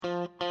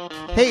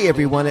Hey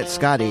everyone, it's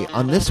Scotty.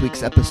 On this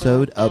week's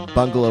episode of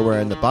Bungalower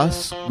and the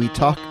Bus, we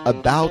talk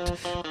about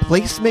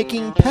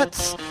placemaking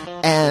pets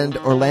and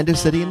Orlando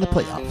City in the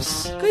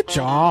playoffs. Good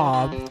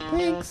job.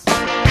 Thanks.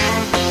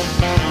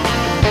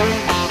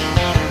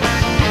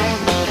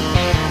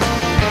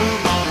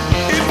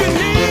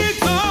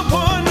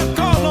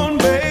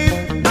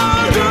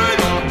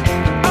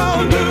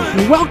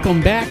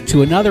 Welcome back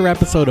to another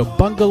episode of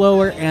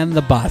Bungalower and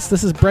the Bus.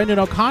 This is Brendan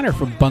O'Connor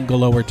from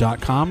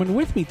Bungalower.com, and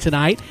with me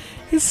tonight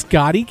is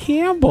Scotty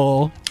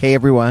Campbell. Hey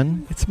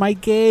everyone. It's my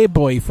gay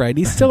boyfriend.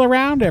 He's still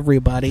around,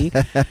 everybody.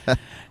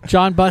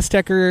 John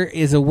Bustecker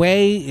is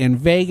away in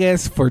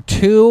Vegas for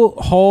 2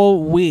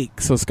 whole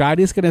weeks. So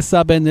Scotty's going to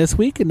sub in this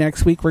week, and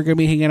next week we're going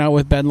to be hanging out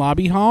with Ben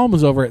Lobby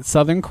Holmes over at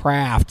Southern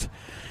Craft.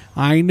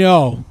 I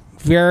know.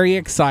 Very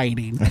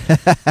exciting.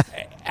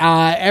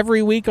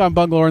 Every week on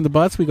Bungalow and the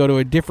Bus, we go to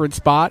a different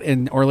spot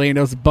in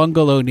Orlando's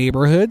bungalow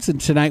neighborhoods,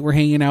 and tonight we're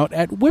hanging out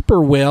at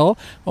Whippoorwill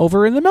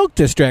over in the Milk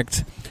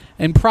District.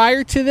 And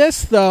prior to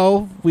this,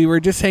 though, we were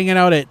just hanging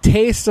out at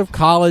Taste of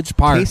College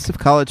Park. Taste of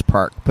College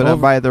Park, put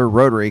on by the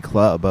Rotary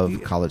Club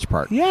of College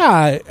Park.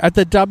 Yeah, at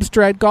the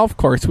Dubstred Golf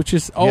Course, which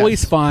is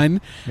always fun.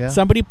 Yeah.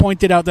 Somebody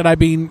pointed out that I've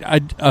been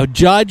a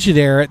judge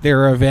there at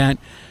their event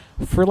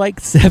for like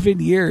 7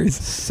 years.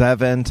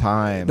 7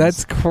 times.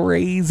 That's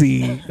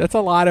crazy. That's a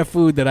lot of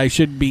food that I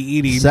shouldn't be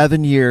eating.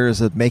 7 years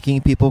of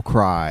making people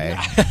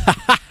cry.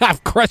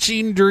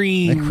 Crushing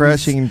dreams. And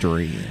crushing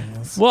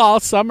dreams. Well,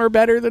 some are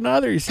better than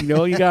others. You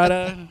know, you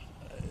gotta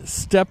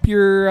step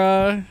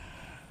your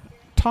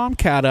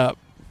Tomcat up.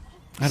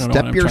 I don't know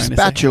what I'm your trying to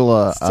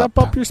spatula say. Step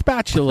up your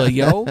spatula,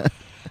 yo.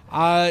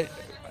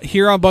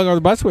 Here on Bungalow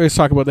the Bus, we always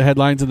talk about the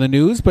headlines in the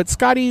news. But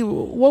Scotty,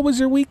 what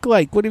was your week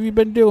like? What have you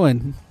been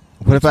doing?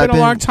 It's been a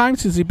long time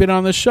since you've been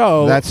on the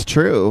show. That's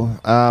true.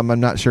 I'm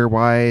not sure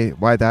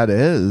why that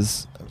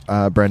is,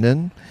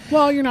 Brendan.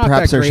 Well, you're not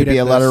Perhaps that great there should be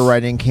a this. letter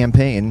writing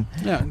campaign.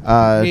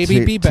 Yeah,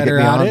 maybe be better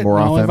at it.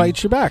 I'll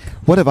invite you back.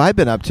 What have I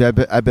been up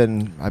to? I've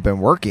been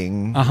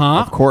working,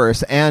 of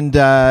course, and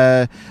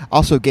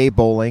also gay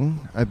bowling.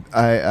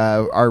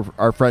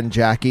 Our friend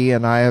Jackie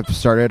and I have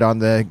started on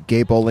the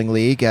gay bowling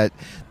league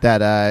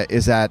that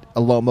is at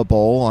Aloma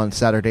Bowl on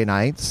Saturday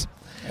nights.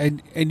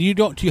 And you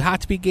don't? Do you have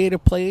to be gay to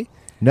play?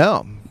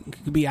 No. You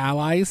can be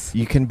allies?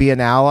 You can be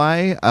an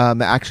ally.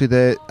 Actually,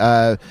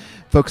 the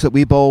folks that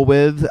we bowl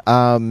with,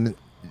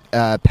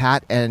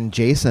 Pat and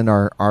Jason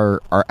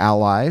are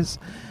allies.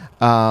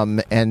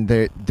 And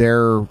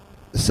their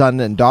son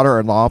and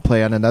daughter-in-law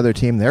play on another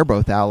team. They're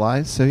both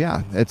allies. So,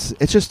 yeah, it's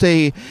just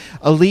a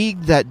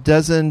league that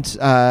doesn't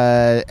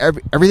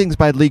everything's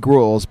by league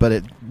rules,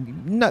 but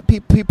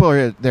people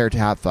are there to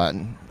have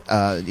fun.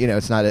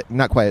 It's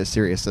not quite as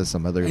serious as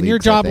some other leagues. And your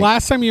job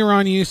last time you were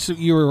on, you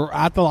were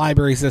at the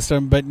library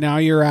system, but now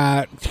you're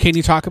at. Can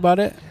you talk about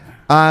it?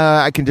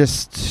 I can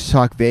just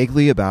talk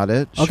vaguely about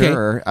it. Okay.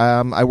 Sure.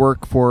 I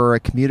work for a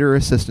commuter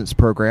assistance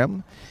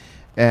program,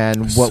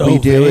 and what we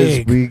do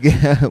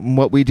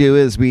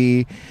is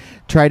we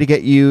try to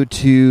get you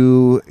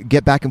to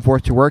get back and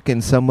forth to work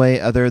in some way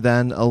other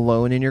than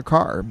alone in your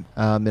car.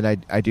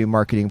 And I do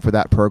marketing for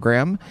that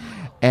program.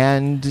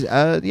 And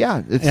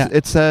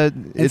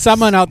it's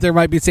someone out there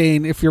might be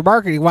saying, if you're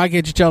marketing, why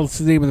can't you tell us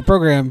the name of the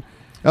program?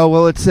 Oh,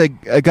 well, it's a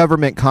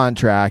government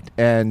contract,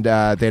 and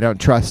they don't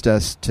trust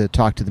us to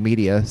talk to the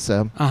media.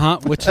 So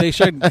which they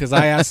shouldn't, because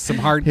I asked some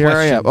hard questions.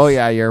 I am. Oh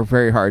yeah, you're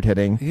very hard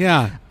hitting.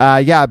 Yeah,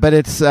 but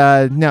it's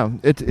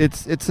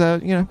it's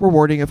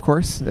rewarding, of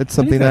course. It's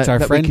something that's our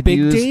friend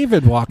Big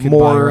David walking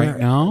by right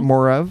now.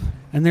 More of.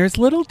 And there's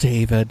little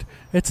David.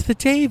 It's the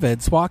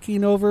Davids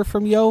walking over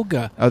from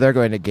yoga. Oh, they're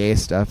going to gay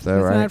stuff, though,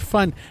 right? Isn't that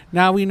fun?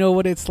 Now we know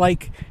what it's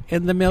like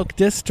in the Milk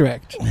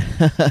District. Do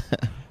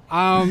you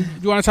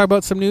want to talk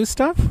about some news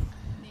stuff?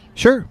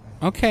 Sure.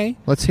 Okay.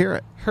 Let's hear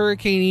it.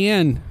 Hurricane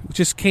Ian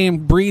just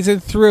came breezing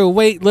through.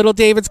 Wait, little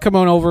David's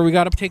coming over. We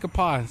got to take a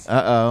pause.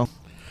 Uh-oh.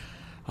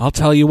 I'll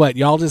tell you what,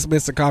 y'all just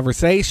missed a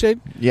conversation.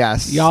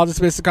 Yes. Y'all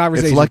just missed a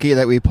conversation. It's lucky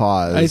that we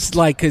paused. It's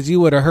like, because you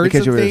would have heard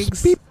some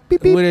things. Beep,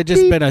 beep, beep, it would have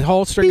just been a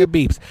whole string of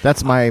beeps.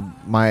 That's my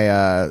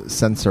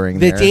censoring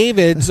the there.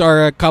 Davids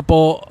are a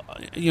couple,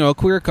 a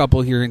queer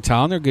couple here in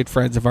town. They're good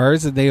friends of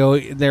ours, and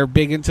they're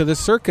big into the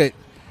circuit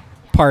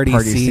party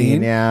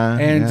scene. Yeah.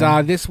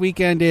 And this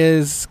weekend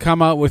is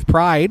Come Out with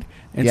Pride.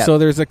 And so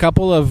there's a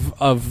couple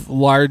of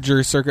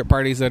larger circuit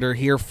parties that are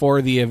here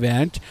for the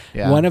event.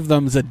 Yeah. One of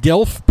them's a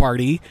DILF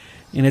party.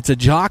 And it's a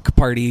jock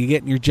party. You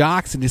get in your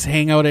jocks and just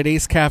hang out at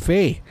Ace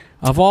Cafe,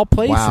 of all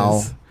places.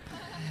 Wow.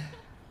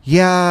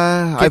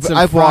 Yeah,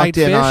 I've walked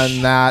in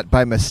on that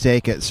by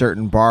mistake at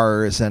certain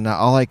bars, and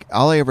all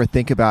I ever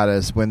think about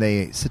is when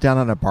they sit down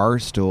on a bar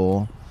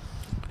stool.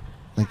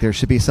 Like there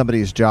should be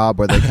somebody's job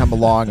where they come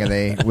along and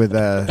they with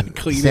a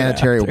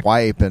sanitary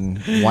wipe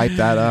and wipe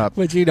that up.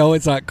 But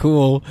it's not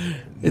cool.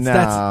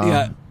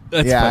 That's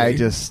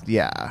funny.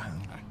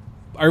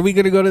 Are we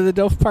going to go to the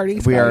DILF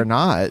parties? We are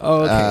not.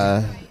 Oh,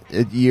 okay.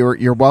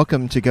 you're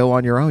welcome to go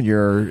on your own.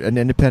 You're an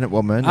independent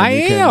woman. And I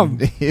am.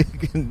 You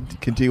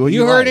can do what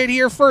you heard like. it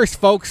here first,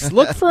 folks.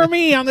 Look for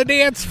me on the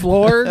dance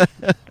floor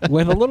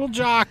with a little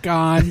jock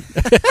on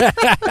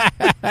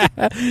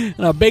and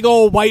a big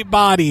old white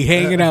body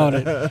hanging out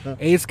at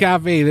Ace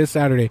Cafe this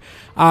Saturday.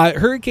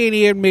 Hurricane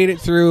Ian made it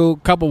through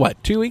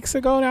 2 weeks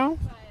ago now?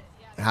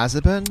 Has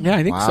it been? Yeah,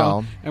 I think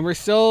Wow. so. And we're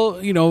still,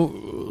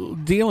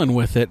 dealing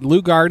with it.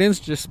 Lou Gardens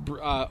just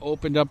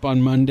opened up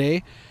on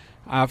Monday,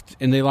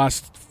 and they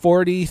lost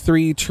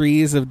 43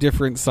 trees of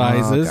different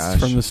sizes gosh.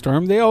 from the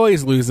storm. They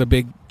always lose a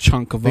big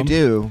chunk of They them.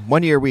 do.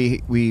 One year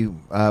we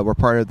were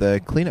part of the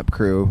cleanup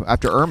crew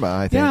after Irma,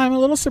 I think. Yeah, I'm a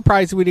little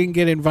surprised we didn't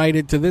get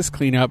invited to this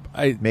cleanup.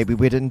 Maybe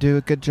we didn't do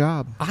a good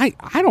job. I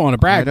don't want to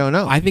brag. I don't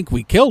know. I think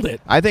we killed it.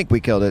 I think we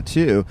killed it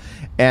too.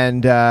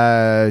 And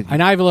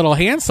And I have a little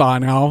handsaw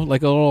now,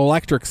 like a little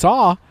electric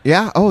saw.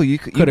 yeah, you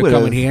Could have would've-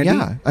 come in handy.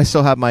 Yeah, I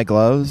still have my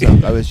gloves.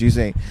 I was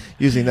using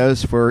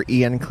those for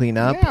Ian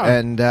cleanup, Yeah.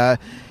 and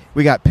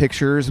we got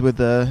pictures with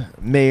the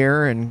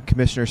mayor and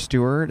Commissioner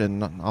Stewart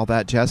and all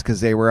that jazz because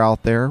they were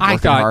out there working I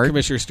thought hard.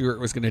 Commissioner Stewart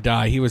was going to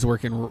die. He was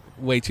working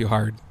way too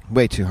hard.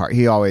 Way too hard.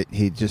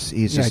 He's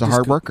just a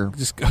hard worker.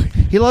 Just go.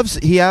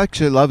 He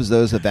actually loves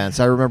those events.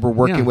 I remember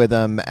working Yeah. with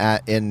him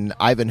in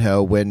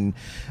Ivanhoe when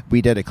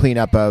we did a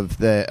cleanup of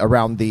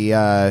around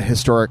the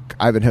historic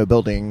Ivanhoe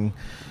building.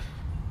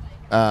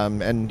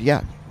 And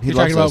yeah, he You're loves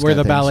talking about those where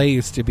the kind of ballet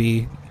used to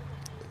be.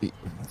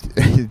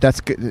 things.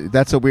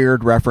 That's a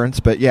weird reference,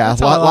 but yeah,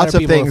 That's how a lot lots of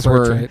people things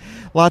refer to were it.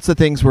 lots of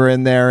things were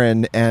in there,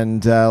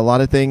 and a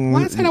lot of things.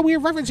 Well, that's kind of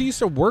weird reference. You used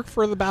to work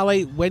for the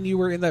ballet when you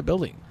were in that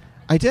building.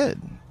 I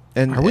did.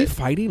 And Are we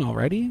fighting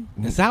already?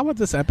 Is that what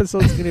this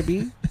episode's going to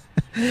be?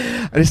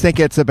 I just think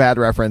it's a bad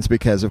reference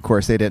because, of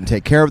course, they didn't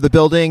take care of the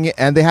building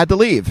and they had to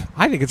leave.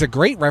 I think it's a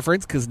great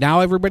reference because now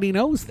everybody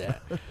knows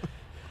that.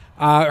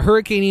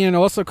 Hurricane Ian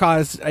also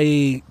caused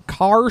a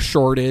car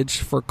shortage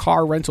for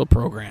car rental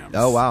programs.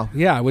 Oh, wow.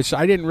 Yeah, which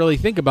I didn't really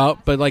think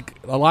about, but like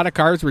a lot of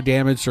cars were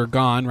damaged or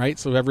gone, right?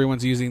 So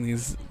everyone's using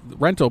these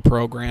rental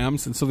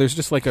programs, and so there's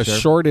just like a Sure.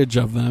 shortage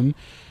of them.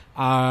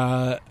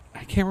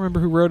 I can't remember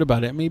who wrote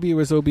about it. Maybe it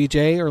was OBJ,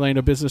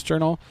 Orlando Business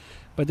Journal.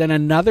 But then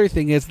another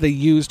thing is the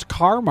used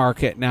car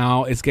market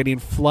now is getting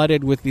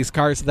flooded with these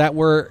cars that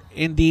were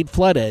indeed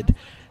flooded.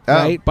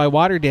 Right, by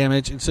water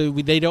damage, and so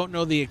they don't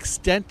know the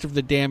extent of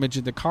the damage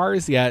in the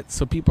cars yet.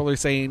 So people are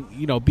saying,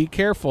 be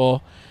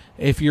careful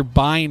if you're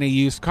buying a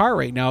used car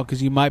right now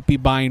because you might be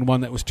buying one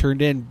that was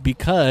turned in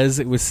because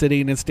it was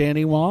sitting in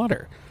standing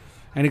water,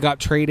 and it got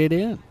traded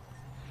in.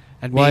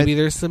 And maybe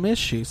there's some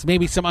issues.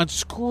 Maybe some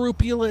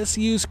unscrupulous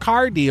used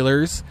car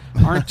dealers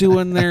aren't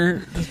doing their.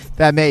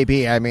 That may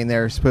be. I mean,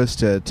 they're supposed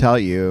to tell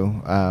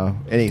you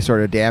any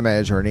sort of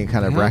damage or any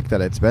kind of wreck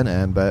that it's been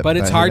in, but But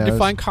it's who hard to knows?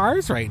 find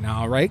cars right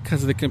now, right?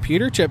 Because of the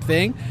computer chip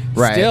thing.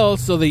 Right. Still,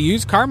 so the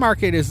used car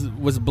market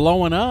was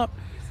blowing up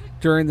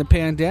during the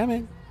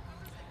pandemic.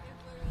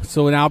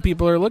 So now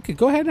people are looking.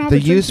 Go ahead and have The a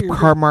drink used here.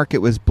 car market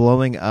was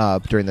blowing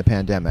up during the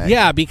pandemic.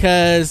 Yeah,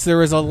 because there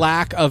was a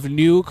lack of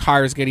new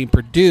cars getting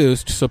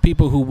produced. So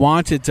people who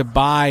wanted to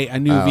buy a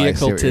new Oh, I see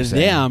vehicle what to you're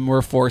saying. them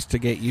were forced to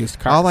get used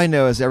cars. All I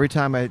know is every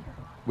time I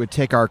would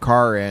take our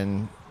car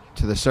in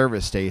to the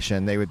service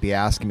station, they would be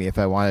asking me if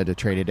I wanted to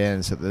trade it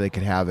in so that they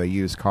could have a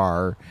used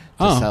car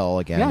to sell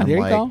again. Yeah, I'm there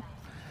you like, go.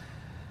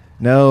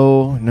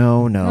 No.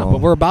 No,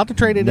 but we're about to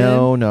trade it in.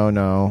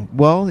 No.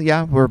 Well,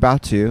 yeah, we're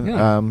about to.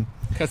 Yeah.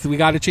 Because we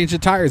got to change the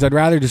tires. I'd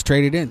rather just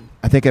trade it in.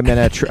 I think I'm in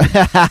a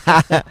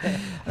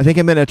I think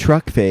I'm in a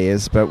truck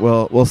phase, but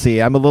we'll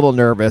see. I'm a little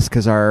nervous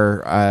because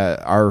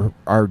our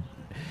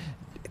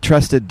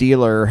trusted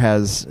dealer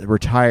has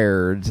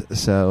retired,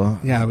 so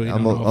Yeah, we don't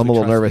I'm know if a we little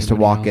trust nervous to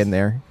anybody walk else. in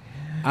there.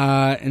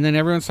 And then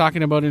everyone's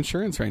talking about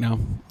insurance right now.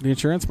 The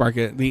insurance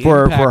market. The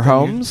For impact on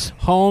homes?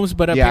 homes,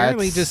 but Yeah,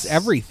 apparently it's- just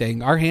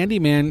everything. Our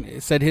handyman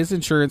said his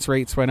insurance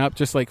rates went up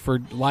just like for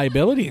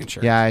liability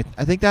insurance. Yeah,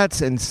 I think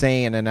that's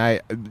insane. And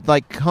I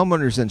like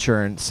homeowners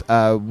insurance.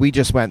 We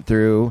just went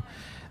through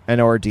an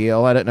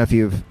ordeal. I don't know if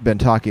you've been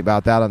talking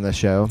about that on the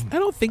show. I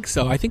don't think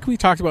so. I think we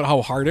talked about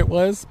how hard it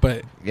was,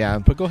 but Yeah.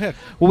 go ahead.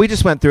 Well, we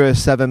just went through a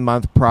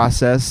 7-month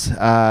process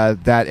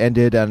that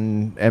ended,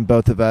 and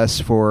both of us,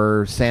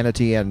 for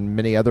sanity and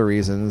many other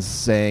reasons,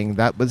 saying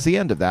that was the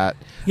end of that.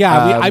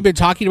 Yeah, I've been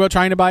talking about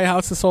trying to buy a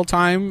house this whole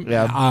time.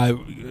 Yeah.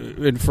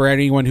 And for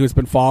anyone who's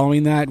been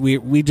following that,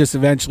 we just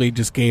eventually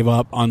just gave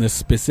up on this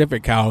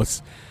specific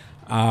house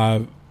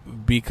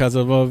because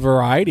of a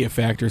variety of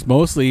factors,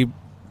 mostly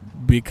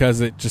because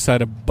it just had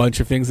a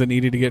bunch of things that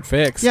needed to get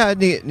fixed. Yeah,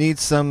 it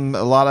needs a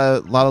lot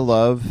of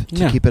love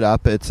to keep it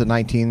up. It's a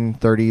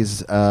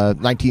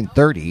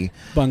 1930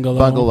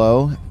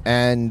 bungalow,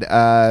 and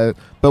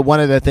but one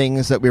of the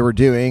things that we were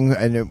doing,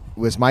 and it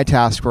was my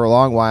task for a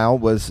long while,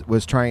 was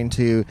trying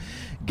to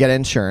get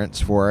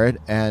insurance for it,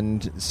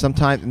 and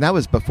that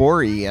was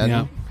before Ian,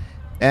 Yeah.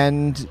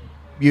 and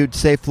you'd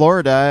say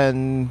Florida,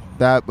 and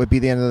that would be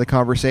the end of the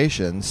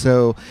conversation.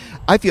 So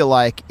I feel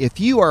like if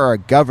you are a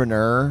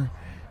governor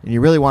and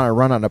you really want to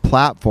run on a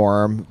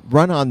platform,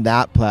 run on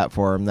that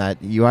platform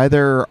that you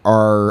either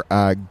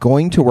are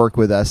going to work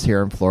with us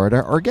here in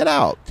Florida or get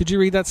out. Did you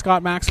read that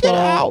Scott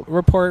Maxwell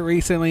report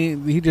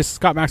recently?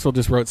 Scott Maxwell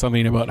just wrote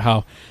something about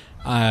how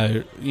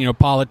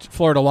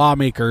Florida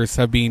lawmakers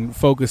have been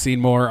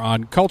focusing more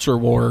on culture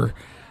war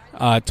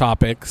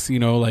topics,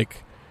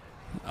 like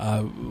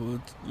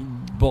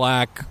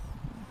black,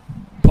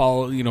 I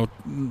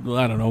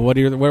don't know, what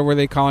were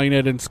they calling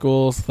it in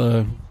schools?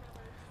 The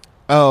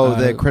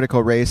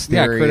critical race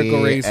theory. Yeah,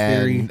 critical race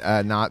theory.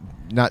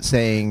 Not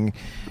saying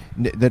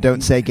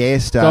don't say gay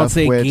stuff. Don't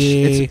say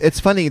gay. It's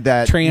funny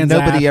that Trans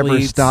nobody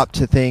athletes. ever stopped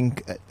to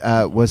think,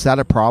 was that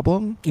a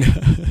problem?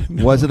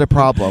 No. Was it a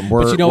problem?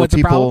 But you know what's a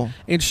problem?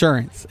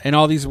 Insurance. And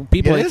all these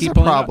people that it is keep a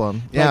pulling problem.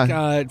 Up,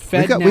 yeah.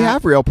 FedNat, we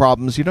have real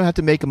problems. You don't have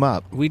to make them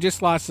up. We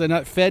just lost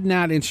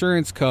FedNat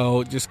Insurance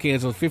Co. just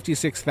canceled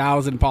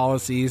 56,000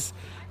 policies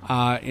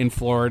in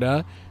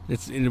Florida.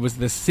 It was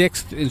the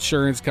 6th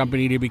insurance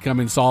company to become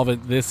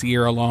insolvent this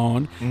year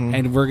alone,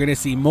 and we're going to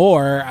see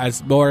more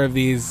as more of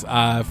these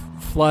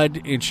flood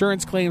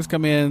insurance claims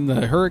come in,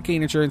 the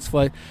hurricane insurance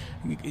flood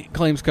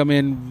claims come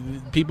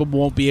in. People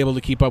won't be able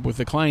to keep up with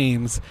the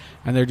claims,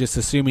 and they're just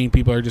assuming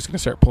people are just going to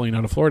start pulling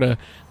out of Florida.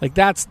 Like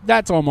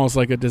that's almost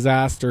like a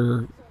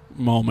disaster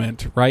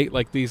moment, right?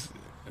 Like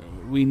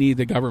we need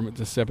the government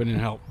to step in and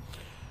help.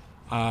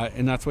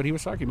 And that's what he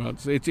was talking about.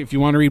 So if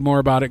you want to read more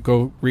about it,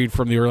 go read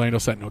from the Orlando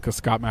Sentinel, because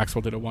Scott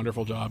Maxwell did a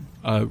wonderful job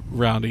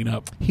rounding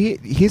up.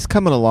 He's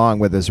coming along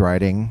with his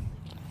writing.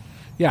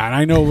 Yeah, and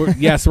I know.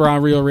 We're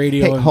on Real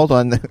Radio. Hey, hold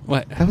on.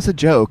 What? That was a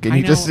joke, and I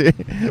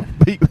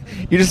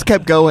you just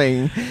kept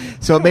going.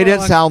 So it made it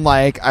sound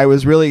like I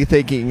was really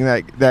thinking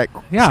that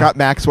Scott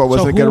Maxwell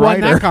was a good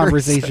writer. Who won that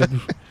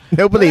conversation?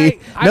 Nobody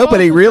I'm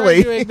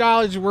really. Trying to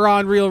acknowledge we're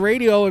on Real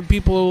Radio, and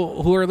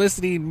people who are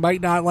listening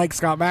might not like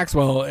Scott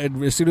Maxwell.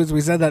 And as soon as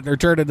we said that, they're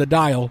turning the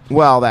dial.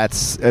 Well,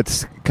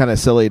 it's kind of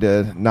silly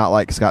to not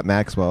like Scott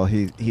Maxwell.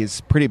 He's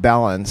pretty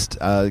balanced,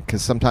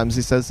 because sometimes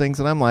he says things,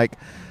 and I'm like,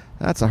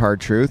 that's a hard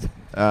truth.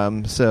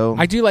 So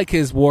I do like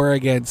his war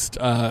against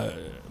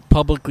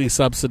publicly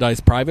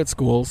subsidized private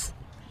schools.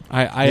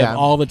 I have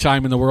all the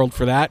time in the world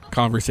for that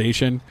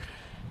conversation.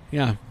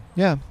 Yeah.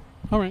 Yeah.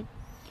 All right.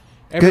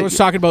 Everyone's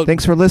talking about...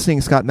 Thanks for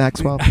listening, Scott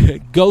Maxwell.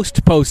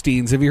 Ghost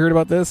postings. Have you heard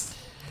about this?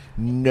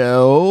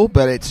 No,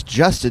 but it's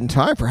just in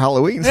time for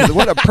Halloween. So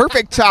what a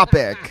perfect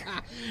topic.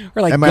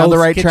 Or like Am I on the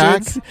right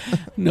kitchens? track?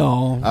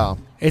 No. Oh.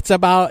 It's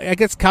about... I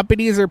guess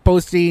companies are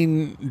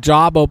posting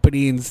job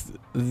openings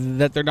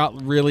that they're not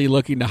really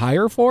looking to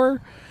hire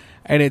for.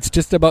 And it's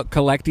just about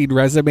collecting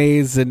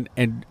resumes and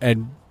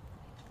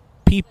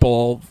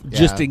people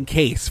just in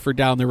case for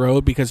down the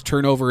road, because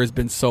turnover has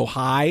been so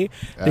high.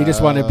 They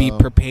just want to be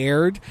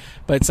prepared.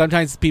 But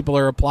sometimes people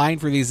are applying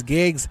for these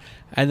gigs,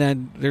 and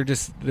then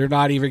they're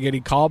not even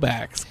getting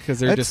callbacks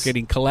because they're just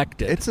getting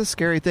collected. It's a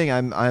scary thing.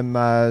 I'm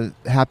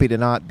happy to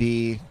not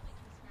be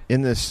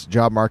in this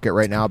job market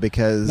right now,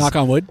 because knock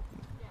on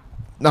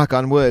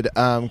wood,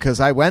 because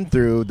I went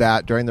through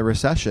that during the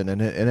recession, and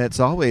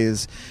it's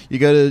always, you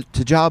go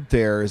to job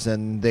fairs,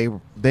 and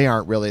they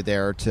aren't really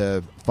there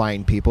to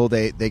find people.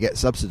 They get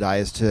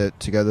subsidized to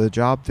go to the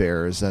job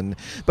fairs,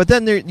 but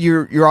then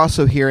you're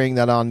also hearing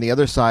that on the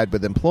other side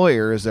with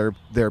employers, there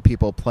are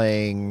people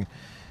playing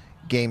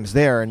games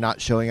there and not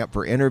showing up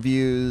for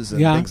interviews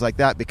and things like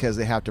that, because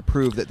they have to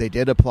prove that they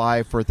did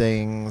apply for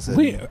things.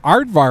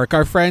 Aardvark,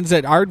 our friends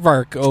at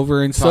Aardvark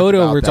over in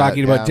Soto were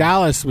talking about.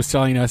 Dallas was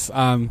telling us,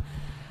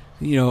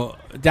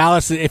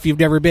 Dallas, if you've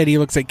never been, he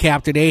looks like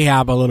Captain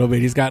Ahab a little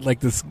bit. He's got like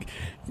this,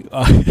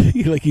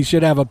 like he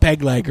should have a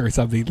peg leg or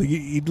something. Like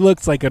he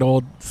looks like an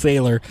old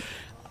sailor.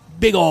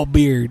 Big old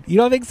beard. You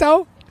don't think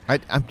so?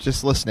 I'm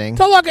just listening.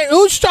 So look,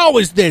 whose show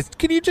is this?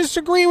 Can you just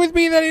agree with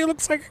me that he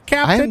looks like a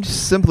captain? I'm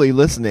simply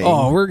listening.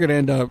 Oh, we're gonna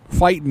end up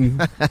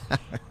fighting.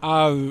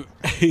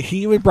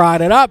 He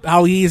brought it up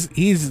how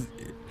he's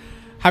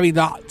having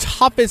the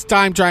toughest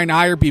time trying to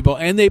hire people,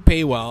 and they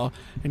pay well.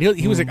 And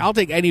he was like, I'll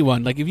take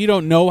anyone. Like, if you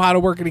don't know how to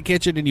work in a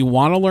kitchen and you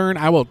want to learn,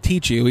 I will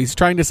teach you. He's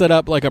trying to set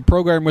up like a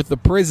program with the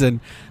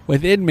prison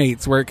with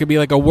inmates where it could be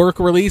like a work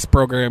release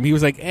program. He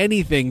was like,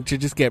 anything to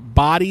just get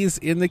bodies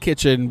in the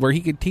kitchen where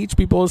he can teach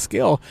people a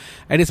skill.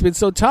 And it's been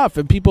so tough.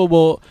 And people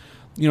will,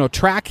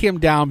 track him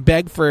down,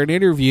 beg for an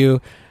interview.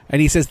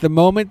 And he says the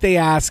moment they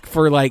ask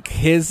for like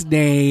his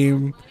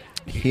name,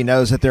 he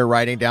knows that they're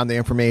writing down the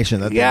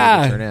information that they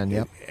need to turn in.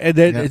 Yep. And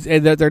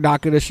that they're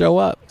not going to show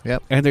up.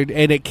 Yep. And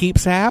it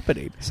keeps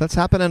happening. So it's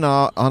happening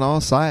on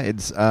all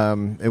sides,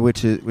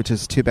 which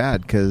is too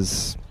bad,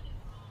 because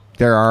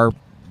there are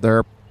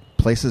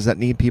places that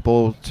need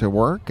people to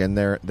work, and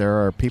there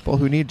are people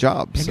who need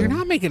jobs. And you're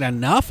not making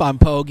enough on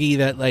Pogie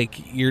that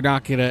like you're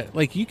not gonna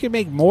like you can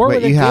make more. Wait,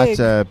 with a you gig. have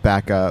to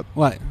back up.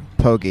 What?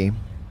 Pogie.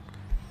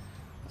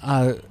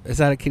 Is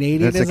that a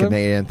Canadianism? That's a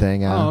Canadian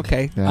thing. Oh,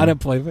 okay. Yeah.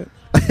 Unemployment.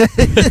 Is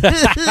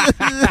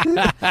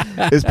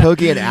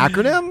Pogie an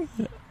acronym?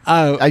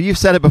 You've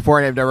said it before,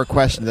 and I've never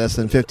questioned this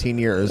in 15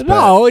 years.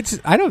 No,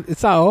 it's not. No,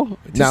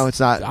 it's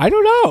not. I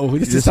don't know.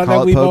 It's just something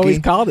call it we've Pogie? always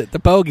called it, the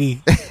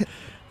Pogie.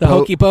 The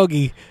hokey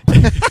pokey.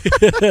 This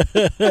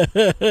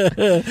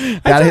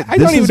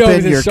has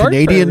been your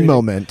Canadian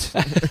moment.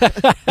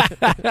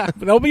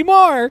 There'll be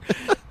more.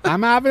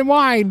 I'm having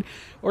wine.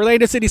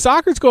 Orlando City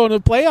Soccer's going to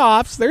the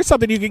playoffs. There's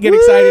something you can get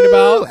excited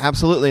about.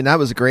 Absolutely, and that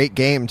was a great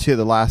game too.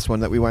 The last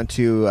one that we went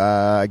to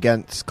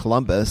against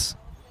Columbus,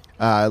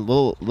 a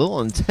little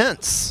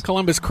intense.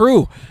 Columbus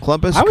Crew. I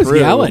was Crew.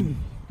 Yelling.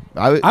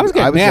 I was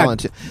mad. yelling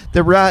too.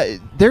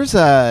 There's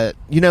a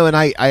and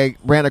I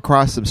ran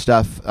across some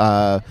stuff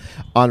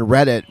on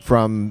Reddit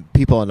from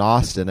people in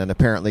Austin, and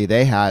apparently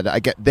they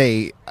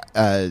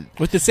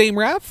with the same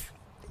ref.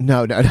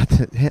 No, I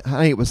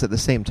think it was at the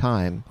same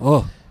time.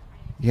 Oh,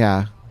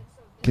 yeah.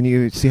 Can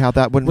you see how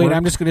that wouldn't work? Wait,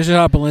 I'm just going to shut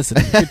up and listen.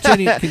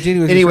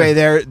 Continue. Anyway,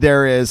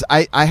 there is.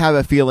 I have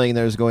a feeling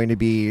there's going to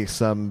be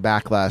some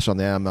backlash on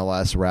the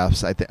MLS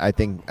refs. I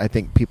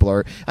think people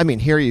are. I mean,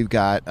 here you've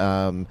got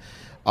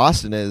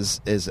Austin is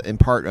in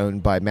part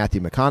owned by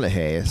Matthew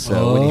McConaughey.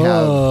 So when you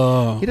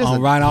have he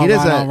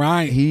doesn't. All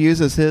right. He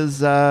uses his.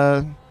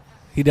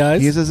 He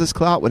does. He uses his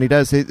clout when he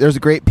does. There's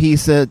a great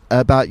piece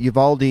about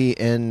Uvalde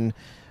in.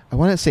 I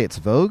want to say it's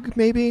Vogue,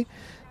 maybe,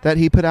 that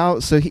he put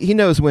out. So he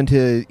knows when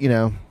to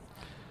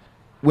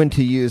when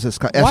to use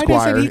Esquire. Why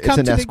doesn't he come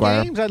it's an to Esquire.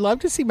 The games? I'd love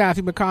to see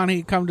Matthew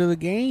McConaughey come to the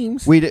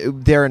games.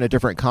 They're in a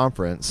different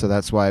conference, so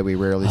that's why we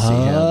rarely see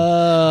him.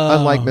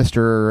 Unlike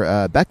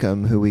Mr.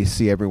 Beckham, who we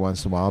see every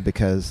once in a while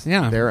because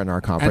they're in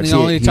our conference. And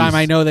the only time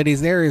I know that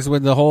he's there is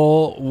when the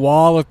whole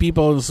wall of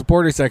people in the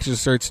supporter section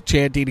starts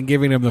chanting and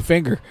giving him the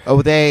finger.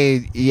 Oh,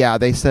 they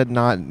said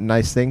not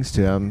nice things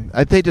to him.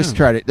 They're just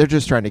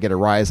trying to get a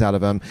rise out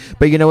of him.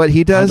 But you know what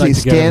he does? He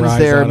stands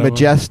there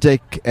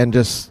majestic and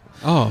just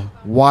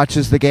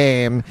watches the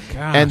game.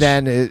 Gosh. And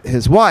then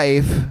his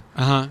wife,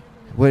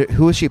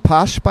 who was she?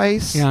 Posh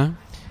Spice? Yeah.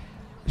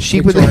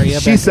 She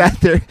sat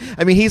there.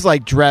 I mean, he's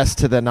like dressed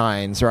to the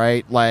nines,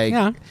 right?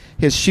 Like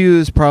his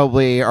shoes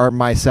probably are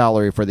my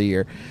salary for the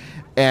year.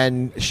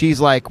 And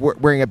she's like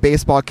wearing a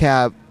baseball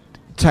cap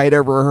tight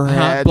over her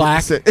head.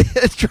 Black.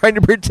 Trying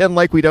to pretend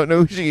like we don't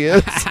know who she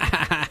is.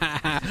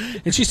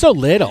 And she's so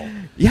little.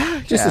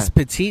 Yeah, just this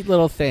petite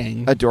little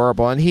thing,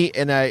 adorable. And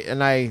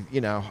I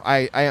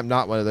am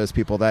not one of those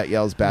people that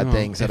yells bad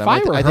things at him.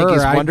 I think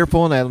he's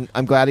wonderful, and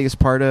I'm glad he's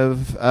part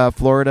of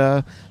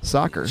Florida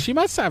soccer. She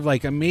must have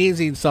like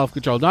amazing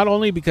self-control, not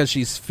only because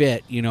she's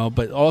fit,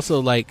 but also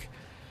like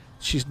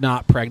she's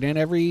not pregnant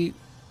every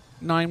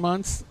 9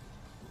 months.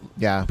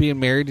 Yeah, being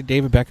married to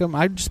David Beckham,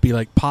 I'd just be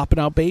like popping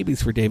out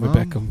babies for David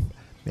Beckham.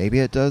 Maybe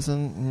it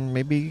doesn't.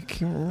 Maybe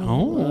don't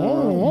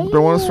want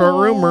to start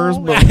rumors,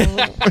 but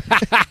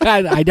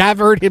I'd have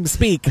heard him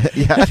speak. With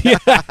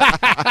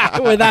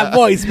that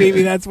voice.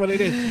 Maybe that's what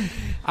it is.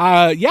 So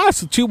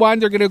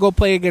 2-1. They're going to go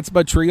play against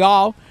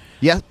Montreal.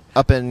 Yeah,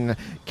 up in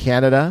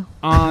Canada.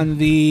 On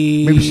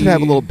the maybe we should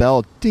have a little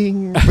bell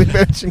ding.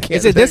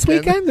 Is it this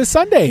weekend? This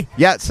Sunday?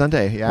 Yeah, it's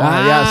Sunday. Yeah,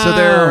 wow.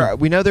 So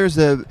we know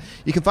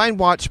you can find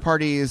watch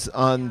parties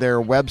on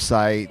their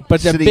website,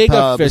 but the City big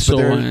Pubs, official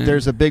one.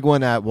 There's a big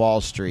one at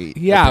Wall Street.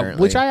 Yeah,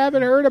 apparently. which I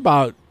haven't heard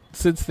about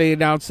since they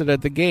announced it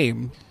at the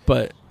game,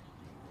 but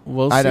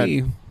we'll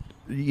see.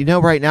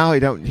 Right now I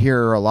don't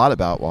hear a lot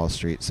about Wall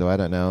Street, so I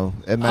don't know.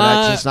 Am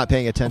I just not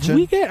paying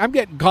attention? I'm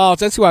getting calls.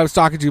 That's who I was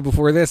talking to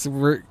before this.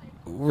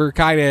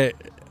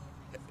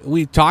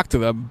 We talked to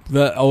them,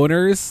 the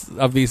owners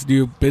of these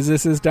new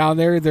businesses down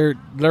there. They're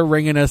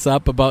ringing us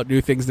up about new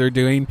things they're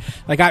doing.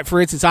 Like, for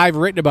instance, I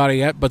haven't written about it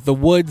yet, but the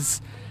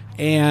Woods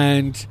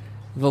and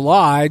the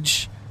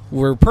Lodge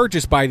were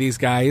purchased by these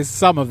guys.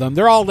 Some of them,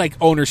 they're all like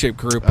ownership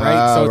group,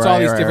 right? So it's all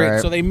these different.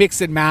 Right. So they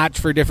mix and match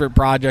for different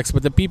projects.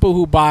 But the people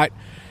who bought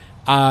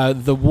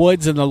the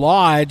Woods and the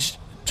Lodge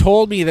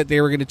told me that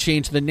they were going to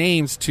change the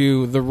names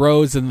to the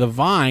Rose and the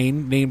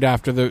Vine, named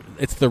after the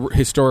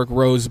historic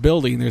Rose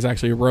building. There's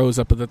actually a rose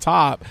up at the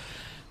top.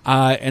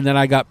 And then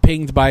I got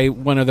pinged by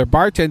one of their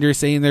bartenders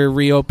saying they're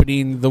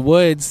reopening the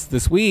Woods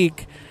this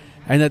week,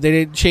 and that they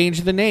didn't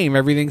change the name.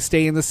 Everything's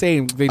staying the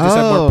same. They just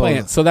have more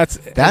plants. So that's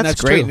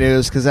great true.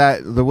 news, because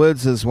the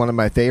Woods is one of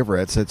my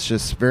favorites. It's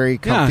just very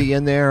comfy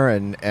in there,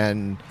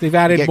 and they've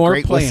added more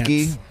great plants.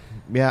 Whiskey.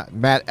 Yeah,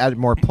 Matt added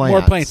more plants.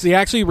 More plants. They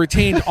actually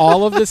retained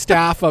all of the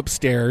staff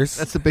upstairs.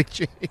 That's the big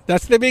change.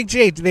 That's the big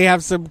change. They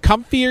have some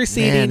comfier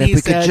seating. Man, if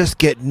we could just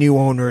get new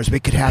owners, we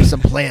could have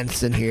some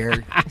plants in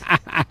here.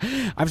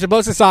 I'm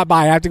supposed to stop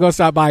by. I have to go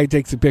stop by and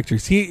take some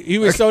pictures. He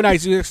was so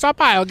nice. He was like, stop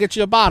by, I'll get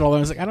you a bottle. And I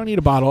was like, I don't need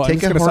a bottle.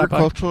 Take a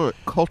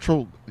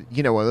horticultural,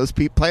 one of those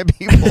plant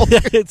people.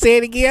 Say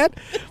it again.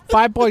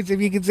 5 points if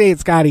you can say it,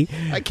 Scotty.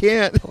 I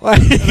can't.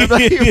 I'm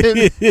not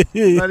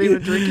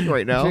even drinking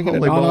right now. Drinking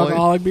an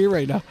alcoholic beer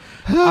right now.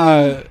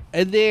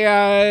 And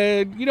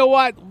then, you know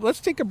what? Let's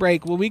take a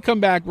break. When we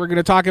come back, we're going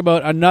to talk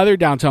about another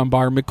downtown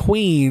bar,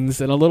 McQueen's,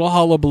 and a little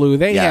hullabaloo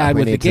they had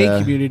with the gay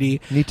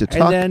community. Need to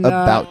talk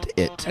about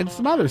it. And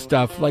some other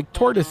stuff like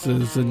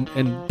tortoises and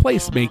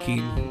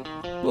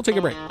placemaking. We'll take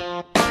a break.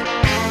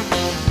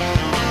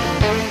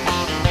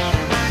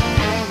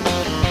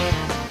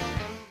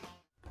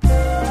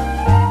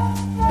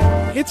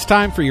 It's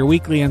time for your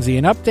weekly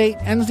NZN update.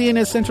 NZN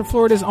is Central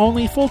Florida's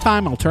only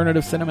full-time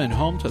alternative cinema and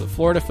home to the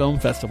Florida Film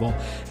Festival.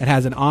 It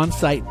has an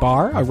on-site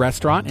bar, a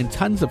restaurant, and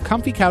tons of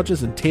comfy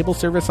couches and table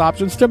service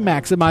options to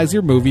maximize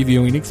your movie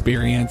viewing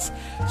experience.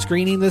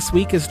 Screening this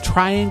week is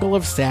Triangle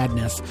of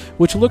Sadness,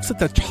 which looks at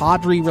the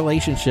tawdry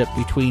relationship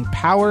between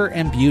power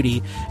and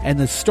beauty and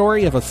the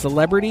story of a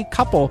celebrity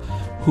couple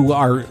who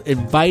are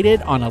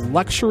invited on a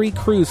luxury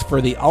cruise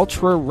for the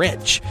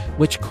ultra-rich,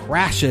 which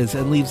crashes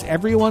and leaves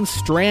everyone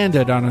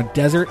stranded on a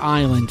desert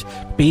island.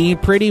 Being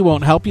pretty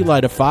won't help you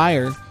light a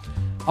fire.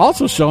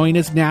 Also showing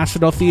is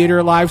National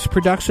Theatre Live's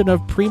production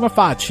of Prima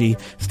Facie,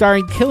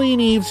 starring Killian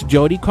Eve's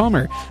Jodie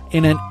Comer,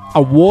 in an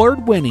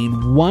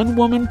award-winning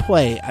one-woman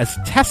play as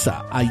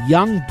Tessa, a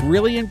young,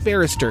 brilliant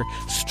barrister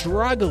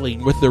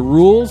struggling with the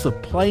rules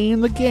of playing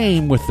the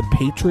game with the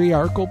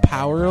patriarchal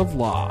power of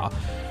law.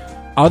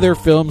 Other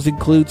films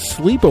include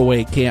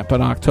Sleepaway Camp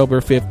on October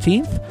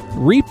 15th,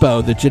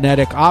 Repo, the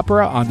Genetic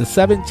Opera on the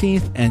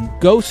 17th, and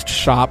Ghost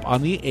Shop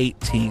on the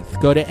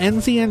 18th. Go to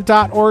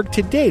nzn.org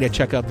today to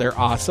check out their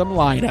awesome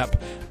lineup.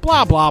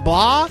 Blah, blah,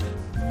 blah.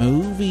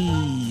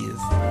 Movies.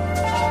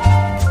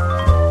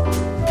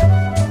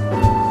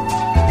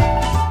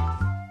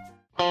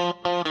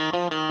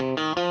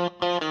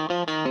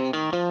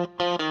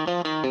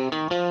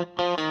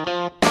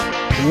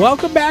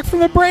 Welcome back from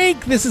the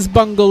break. This is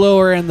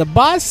Bungalower and the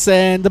Bus,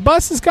 and the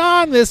bus is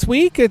gone this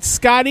week. It's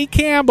Scotty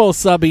Campbell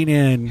subbing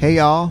in. Hey,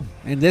 y'all.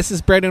 And this is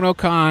Brendan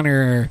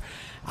O'Connor.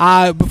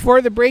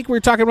 Before the break, we were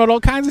talking about all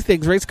kinds of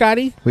things, right,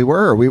 Scotty? We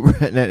were,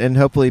 and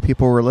hopefully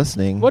people were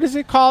listening. What is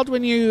it called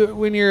when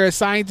you're a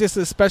scientist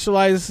that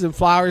specializes in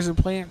flowers and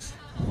plants?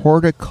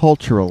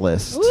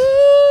 Horticulturalist. Woo!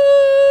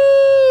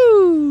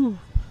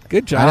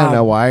 Good job. I don't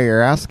know why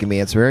you're asking me.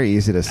 It's very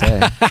easy to say.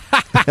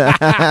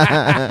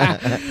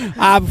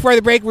 Before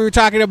the break, we were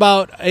talking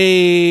about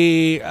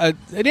an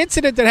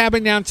incident that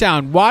happened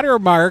downtown.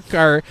 Watermark,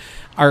 our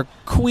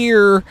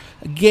queer,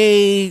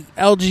 gay,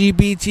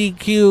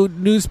 LGBTQ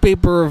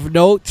newspaper of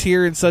note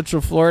here in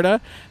Central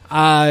Florida,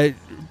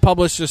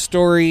 published a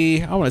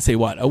story, I want to say,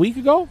 a week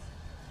ago?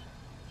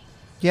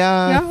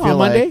 Yeah, I feel on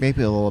Monday? like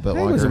maybe a little bit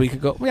longer. It was a week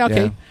ago. Yeah,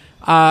 okay. Yeah.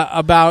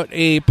 About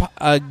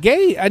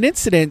an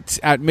incident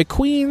at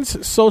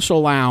McQueen's Social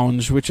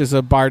Lounge, which is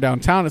a bar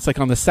downtown. It's like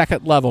on the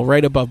second level,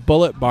 right above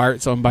Bullet Bar.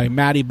 It's owned by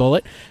Matt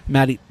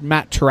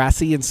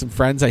Terassi and some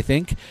friends, I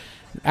think.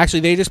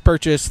 Actually, they just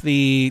purchased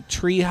the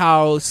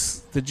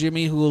Treehouse, the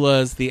Jimmy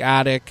Hula's, the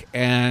Attic,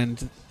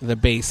 and the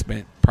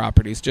basement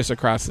properties just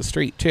across the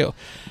street, too.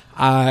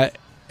 And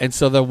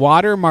so the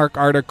Watermark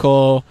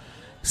article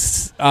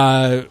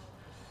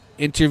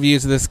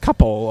interviews this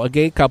couple, a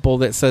gay couple,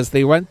 that says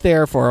they went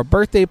there for a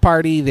birthday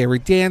party. They were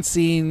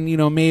dancing,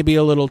 maybe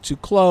a little too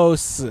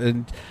close,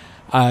 and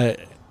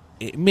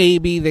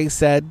maybe they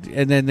said,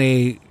 and then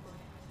the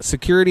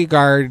security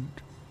guard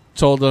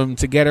told them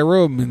to get a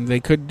room, and they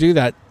couldn't do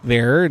that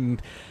there,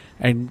 and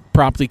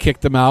promptly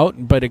kicked them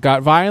out. But it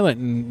got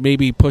violent and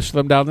maybe pushed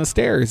them down the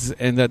stairs,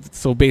 and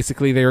so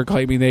basically they were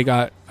claiming they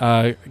got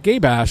gay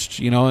bashed,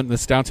 in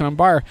this downtown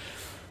bar.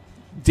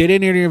 Did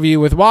an interview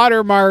with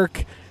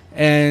Watermark.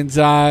 And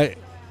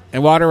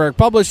Watermark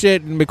published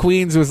it, and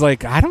McQueen's was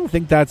like, I don't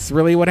think that's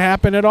really what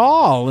happened at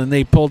all. And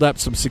they pulled up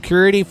some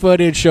security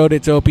footage, showed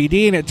it to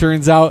OPD, and it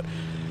turns out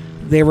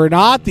they were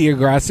not the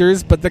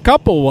aggressors, but the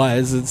couple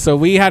was. And so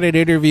we had an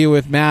interview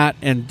with Matt.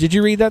 And did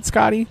you read that,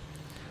 Scotty?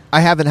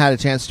 I haven't had a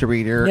chance to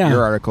read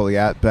your article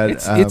yet, but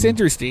it's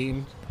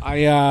interesting.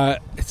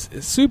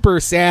 It's super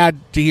sad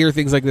to hear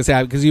things like this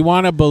happen, because you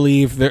want to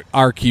believe that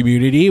our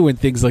community when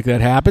things like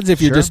that happens.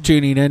 If you're just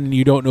tuning in and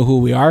you don't know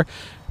who we are,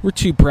 we're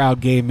two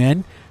proud gay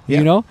men,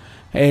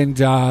 and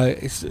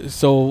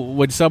so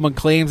when someone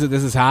claims that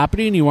this is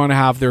happening, you want to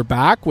have their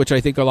back, which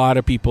I think a lot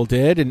of people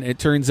did. And it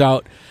turns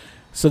out,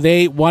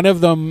 one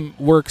of them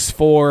works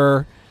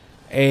for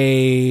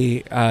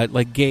a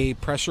gay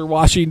pressure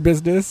washing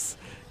business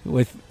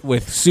with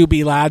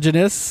Subi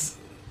Laginus,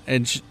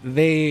 and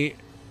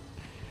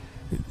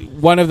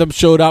one of them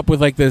showed up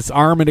with this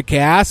arm in a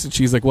cast, and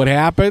she's like, what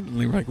happened?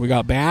 And they were like, we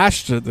got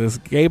bashed at this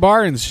gay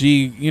bar. And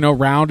she,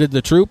 rounded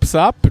the troops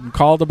up and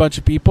called a bunch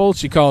of people.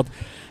 She called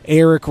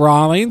Eric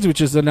Rawlings, which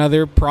is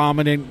another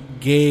prominent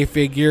gay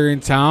figure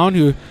in town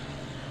who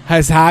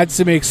has had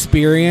some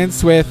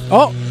experience with,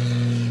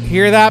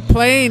 hear that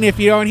plane if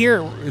you don't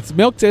hear it. It's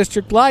Milk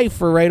District Life.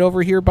 We're right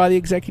over here by the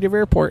Executive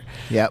Airport.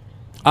 Yep.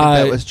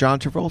 That was John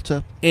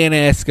Travolta. Anna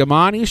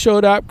Escamani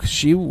showed up because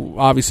she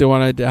obviously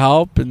wanted to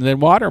help, and then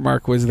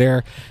Watermark was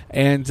there,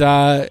 and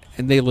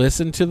they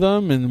listened to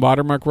them, and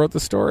Watermark wrote the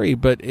story.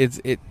 But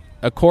it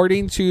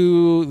according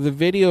to the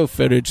video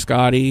footage,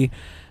 Scotty,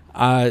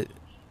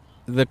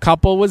 the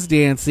couple was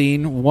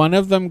dancing. One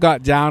of them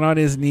got down on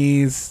his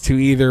knees to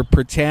either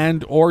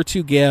pretend or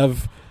to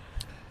give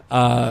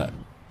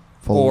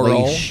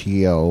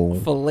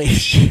Fellatio.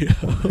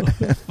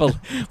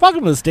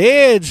 Welcome to the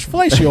stage,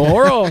 fellatio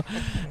oral.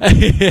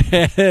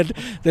 And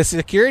the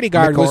security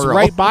guard was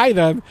right by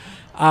them,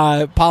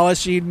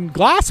 polishing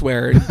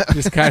glassware, and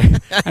just kind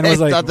of, and was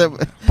like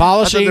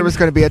polishing. I thought there was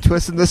going to be a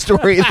twist in the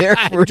story there.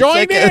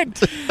 Join in.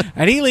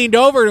 And he leaned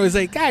over and was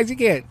like, "Guys, you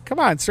can't. Come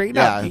on, straighten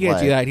up. You can't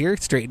do that here.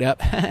 Straighten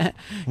up.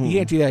 You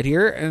can't do that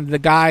here." And the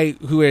guy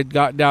who had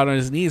gotten down on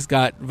his knees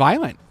got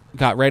violent,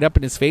 got right up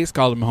in his face,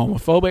 called him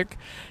homophobic,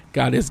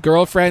 got his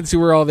girlfriends who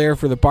were all there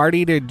for the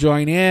party to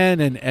join in,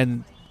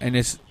 and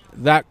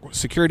that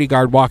security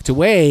guard walked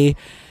away,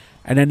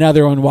 and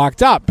another one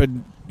walked up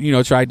and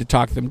tried to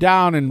talk them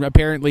down, and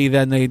apparently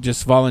then they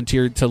just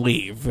volunteered to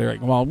leave. They're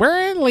like, "Well,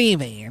 we're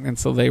leaving," and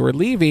so they were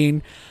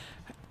leaving,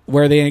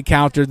 where they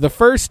encountered the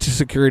first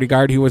security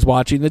guard who was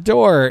watching the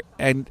door.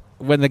 And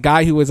when the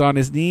guy who was on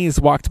his knees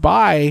walked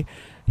by,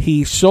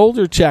 he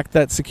shoulder checked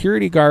that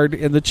security guard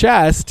in the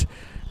chest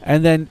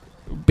and then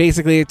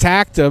basically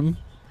attacked him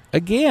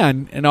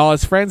again. And all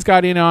his friends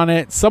got in on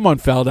it. Someone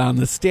fell down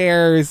the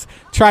stairs,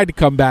 tried to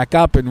come back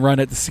up and run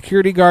at the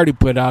security guard, who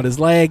put out his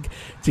leg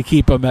to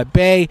keep him at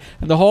bay.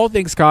 And the whole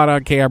thing's caught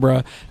on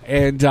camera.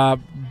 And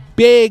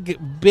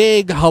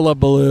big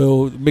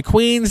hullabaloo.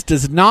 McQueen's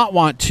does not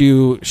want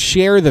to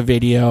share the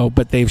video,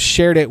 but they've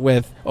shared it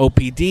with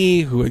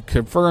OPD, who had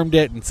confirmed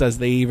it and says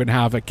they even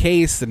have a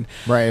case. And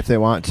right, if they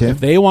want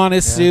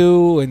to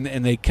sue,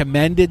 and they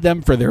commended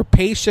them for their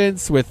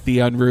patience with the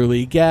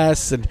unruly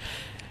guests.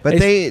 But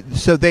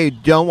they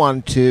don't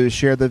want to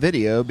share the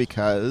video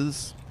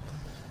because...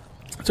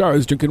 Sorry, I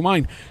was drinking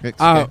wine.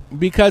 Okay.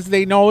 Because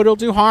they know it'll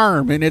do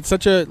harm. And it's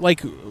such a... Like,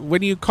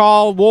 when you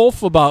call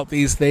Wolf about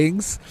these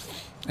things,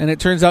 and it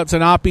turns out to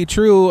not be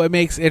true,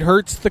 it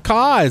hurts the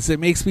cause. It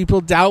makes people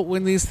doubt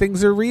when these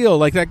things are real.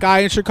 Like that guy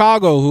in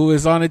Chicago who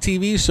was on a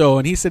TV show,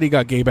 and he said he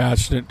got gay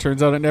bashed, and it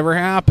turns out it never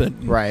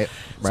happened. Right.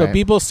 So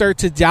people start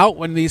to doubt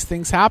when these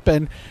things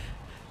happen.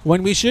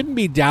 When we shouldn't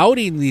be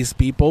doubting these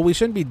people, we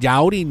shouldn't be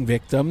doubting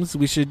victims.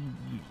 We should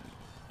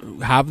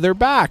have their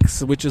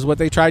backs, which is what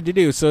they tried to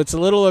do. So it's a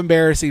little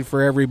embarrassing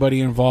for everybody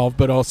involved,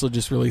 but also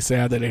just really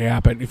sad that it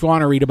happened. If you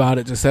want to read about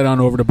it, just head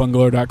on over to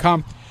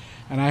bungalow.com.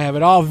 And I have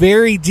it all,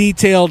 very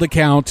detailed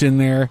account in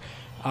there.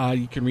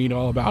 You can read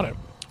all about it.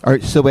 All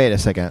right, so wait a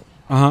second.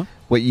 Uh-huh.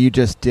 What you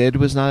just did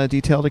was not a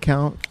detailed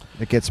account?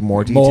 It gets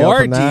more detailed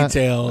than that? More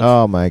detailed.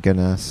 Oh, my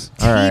goodness.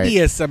 All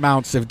Tedious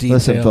amounts of detail.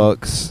 Listen,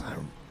 folks.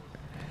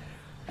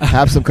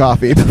 Have some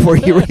coffee before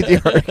you read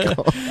the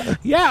article.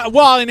 Yeah,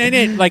 well,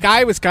 and like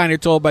I was kind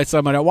of told by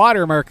someone at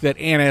Watermark that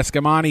Anna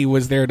Escamani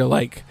was there to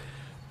like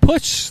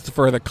push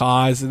for the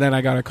cause, and then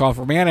I got a call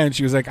from Anna, and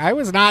she was like, "I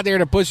was not there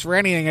to push for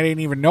anything. I didn't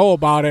even know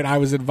about it. I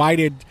was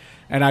invited."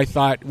 And I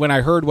thought, when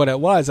I heard what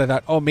it was, I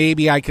thought, "Oh,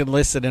 maybe I can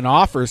listen and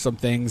offer some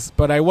things,"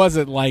 but I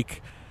wasn't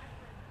like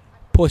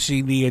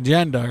pushing the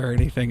agenda or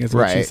anything, is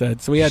what she said.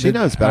 So we had she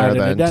knows better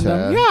than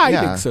addendum. I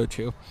think so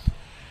too.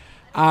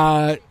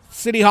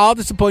 City Hall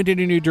just appointed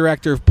a new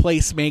director of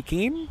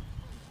placemaking.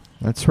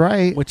 That's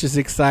right. Which is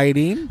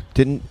exciting.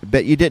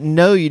 Bet you didn't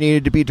know you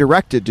needed to be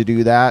directed to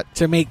do that.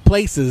 To make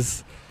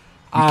places.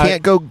 You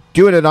can't go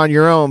doing it on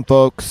your own,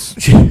 folks.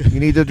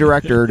 You need the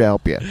director to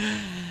help you.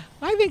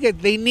 I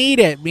think they need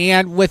it,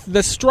 man. With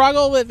the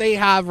struggle that they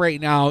have right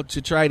now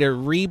to try to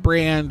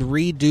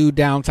redo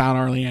downtown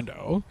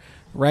Orlando,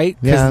 right?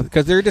 Yeah.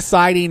 Because they're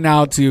deciding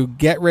now to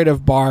get rid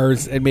of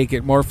bars and make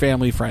it more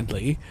family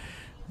friendly.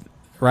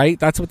 Right?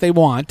 That's what they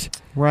want.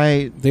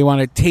 Right. They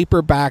want to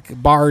taper back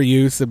bar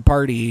use and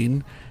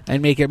partying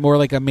and make it more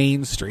like a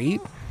main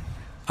street.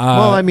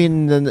 Well, I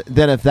mean, then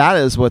if that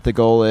is what the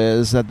goal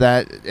is,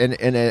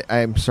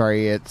 I'm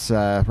sorry, it's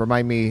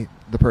remind me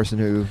the person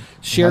who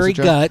Sherry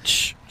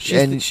Gutch.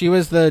 She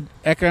was the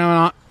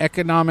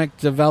economic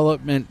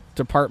development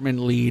department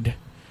lead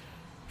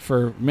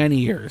for many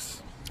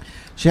years.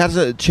 She has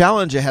a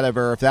challenge ahead of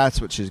her if that's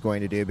what she's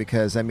going to do,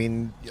 because, I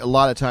mean, a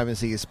lot of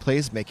times these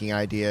place-making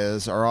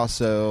ideas are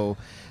also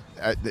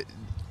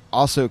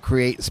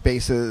create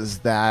spaces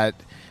that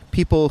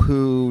people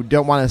who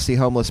don't want to see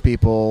homeless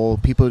people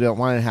who don't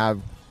want to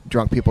have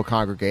drunk people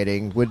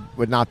congregating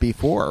would not be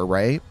for,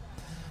 right?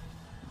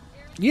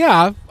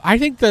 Yeah, I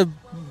think the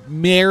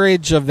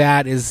marriage of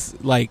that is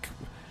like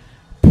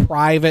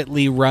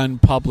privately run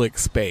public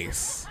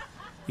space,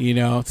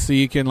 so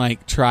you can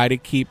like try to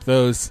keep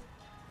those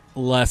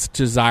less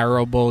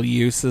desirable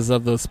uses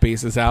of those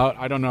spaces out.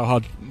 I don't know how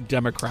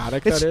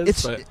democratic that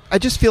is. But I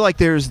just feel like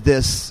there's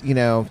this,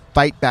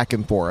 fight back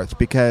and forth,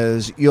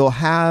 because you'll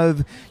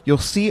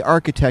see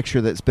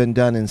architecture that's been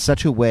done in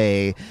such a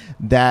way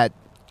that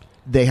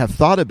they have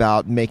thought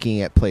about making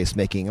it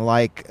placemaking,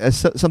 like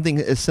something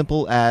as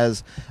simple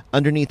as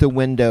underneath a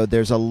window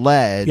there's a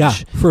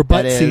ledge for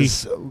butt that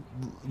is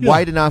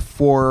wide enough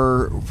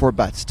for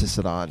butts to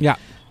sit on. Yeah.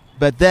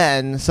 But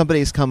then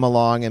somebody's come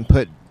along and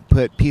put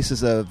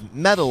pieces of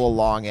metal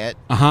along it,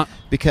 uh-huh,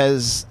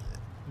 because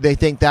they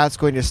think that's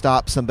going to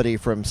stop somebody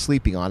from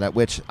sleeping on it,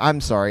 which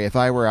I'm sorry, if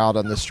I were out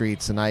on the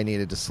streets and I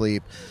needed to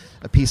sleep,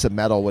 a piece of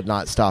metal would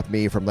not stop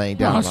me from laying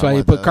down. That's why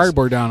you put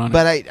cardboard down on it.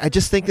 But I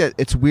just think that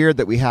it's weird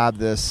that we have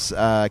this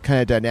kind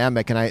of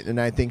dynamic, and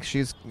I think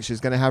she's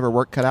going to have her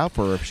work cut out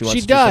for her if she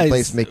wants to do some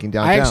place making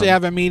downtown. I actually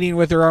have a meeting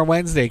with her on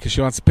Wednesday because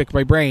she wants to pick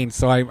my brain,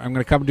 so I'm going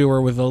to come to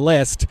her with a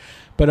list.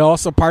 But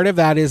also part of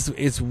that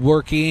is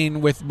working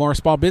with more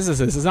small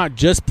businesses. It's not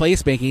just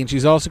placemaking.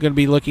 She's also going to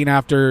be looking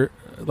after,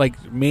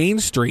 like, main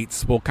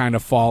streets will kind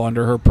of fall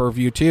under her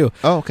purview too.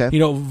 Oh, okay.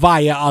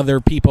 Via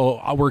other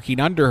people working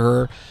under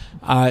her.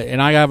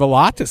 And I have a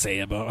lot to say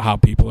about how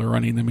people are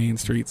running the main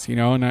streets,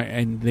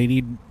 and they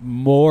need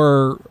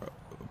more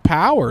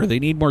power. They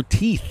need more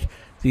teeth.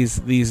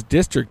 These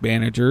district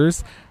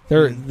managers,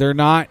 they're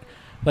not,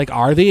 like,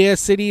 are they a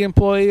city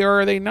employee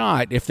or are they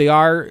not? If they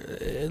are,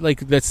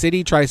 like, the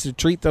city tries to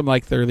treat them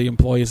like they're the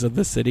employees of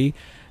the city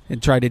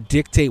and try to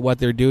dictate what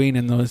they're doing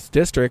in those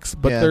districts,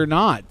 but they're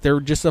not. They're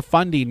just a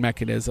funding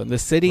mechanism. The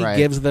city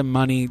gives them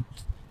money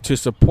to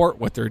support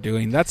what they're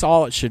doing. That's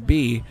all it should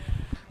be.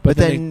 But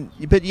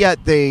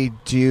yet they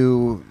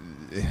do.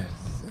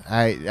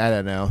 I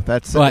don't know.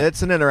 That's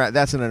an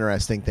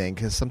interesting thing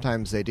because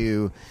sometimes they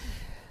do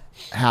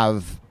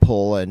have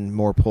pull and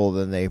more pull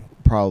than they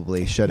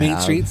probably should have. Main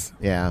streets?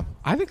 Yeah.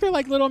 I think they're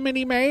like little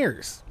mini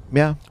mayors.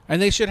 Yeah.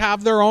 And they should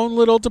have their own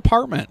little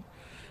department.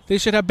 They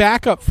should have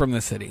backup from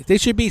the city. They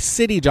should be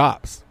city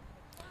jobs.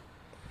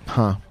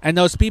 Huh. And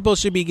those people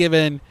should be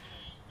given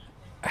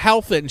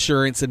health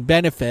insurance and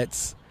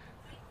benefits,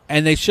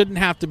 and they shouldn't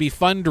have to be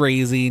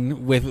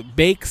fundraising with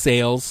bake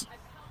sales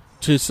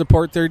to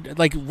support their...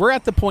 Like, we're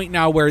at the point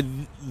now where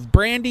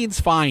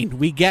branding's fine.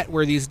 We get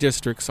where these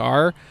districts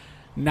are.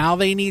 Now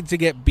they need to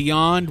get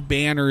beyond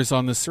banners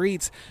on the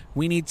streets.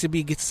 We need to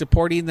be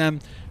supporting them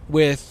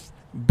with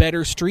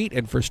better street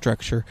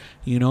infrastructure.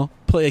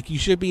 Like, you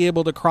should be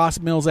able to cross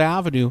Mills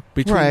Avenue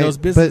between those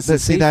businesses.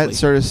 But see, that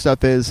sort of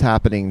stuff is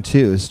happening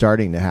too,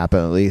 starting to happen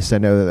at least. I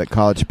know that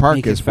College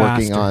Park is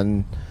working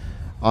on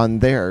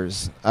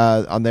theirs,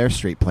 on their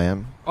street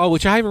plan. Oh,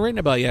 which I haven't written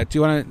about yet.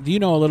 Do you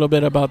know a little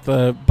bit about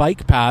the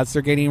bike paths?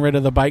 They're getting rid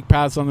of the bike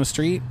paths on the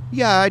street.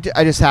 Yeah,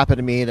 I just happened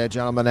to meet a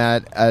gentleman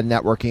at a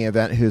networking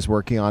event who's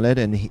working on it,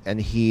 and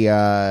he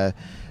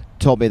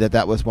told me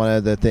that was one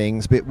of the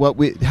things. But what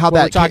we're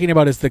talking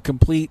about is the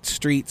Complete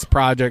Streets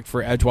project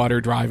for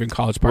Edgewater Drive in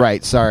College Park.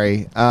 Right.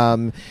 Sorry.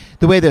 The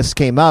way this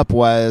came up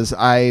was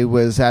I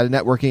was at a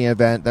networking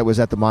event that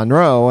was at the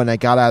Monroe, and I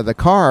got out of the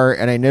car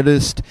and I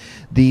noticed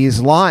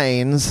these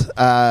lines,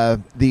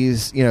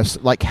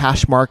 like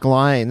hash mark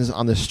lines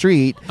on the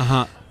street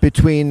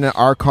between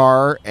our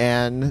car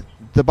and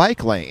the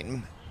bike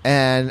lane.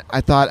 And I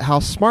thought how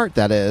smart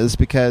that is,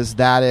 because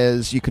that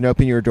is, you can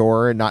open your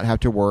door and not have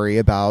to worry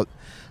about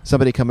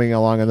somebody coming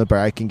along on the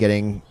bike and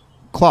getting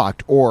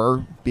clocked,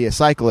 or be a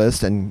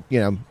cyclist and,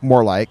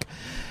 more like.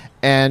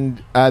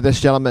 And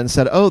this gentleman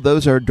said, oh,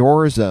 those are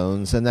door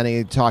zones. And then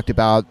he talked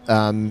about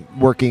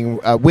working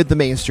with the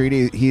Main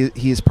Street.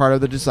 He's part of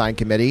the design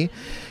committee.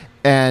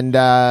 And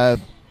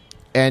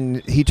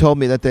he told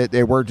me that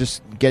they were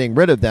just getting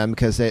rid of them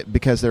because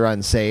they're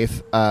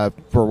unsafe,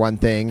 for one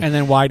thing. And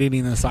then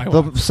widening the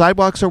sidewalks. The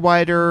sidewalks are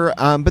wider.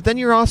 But then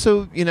you're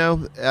also,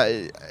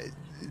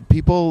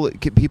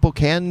 people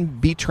can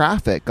beat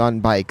traffic on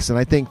bikes, and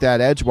I think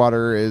that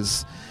Edgewater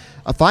is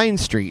a fine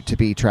street to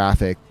beat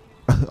traffic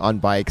on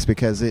bikes,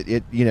 because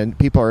it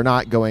people are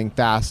not going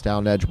fast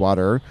down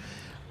Edgewater,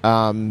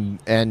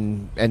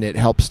 and it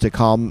helps to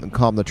calm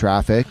the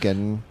traffic,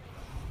 and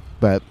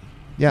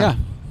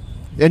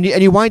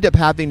you wind up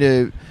having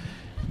to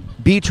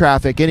beat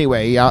traffic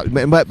anyway.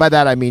 But by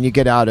that I mean you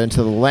get out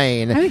into the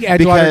lane. I think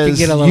Edgewater can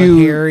get a little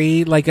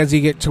hairy, like as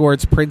you get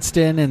towards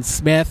Princeton and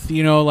Smith.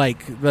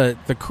 Like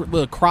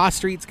the cross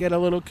streets get a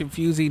little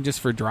confusing just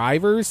for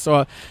drivers.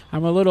 So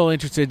I'm a little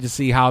interested to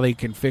see how they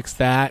can fix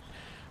that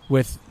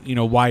with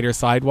wider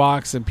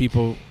sidewalks and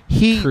people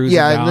cruising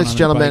down and this on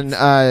gentleman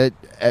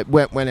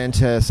went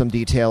into some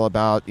detail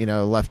about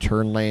left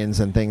turn lanes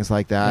and things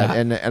like that.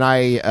 And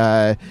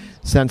I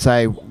since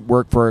I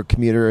work for a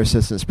commuter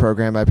assistance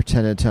program, I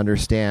pretended to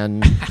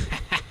understand.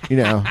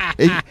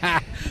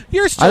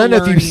 You're still I don't know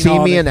if you've learning seen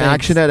all me the in things.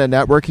 action at a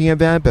networking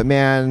event, but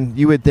man,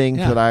 you would think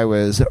that I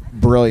was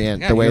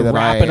brilliant the way you're that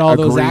I rapping all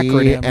those agree,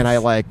 acronyms. and I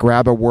like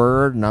grab a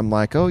word and I'm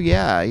like, oh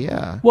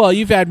yeah. Well,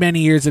 you've had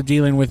many years of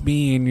dealing with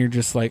me, and you're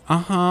just like,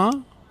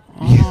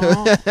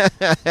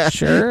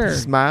 sure,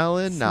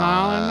 smiling,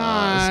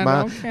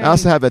 nod. Okay. I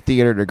also have a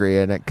theater degree,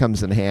 and it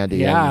comes in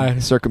handy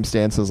in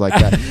circumstances like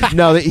that.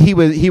 No, he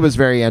was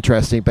very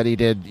interesting, but he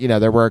did.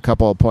 There were a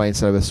couple of points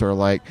that I was sort of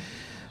like,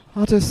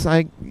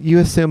 you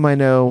assume I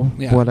know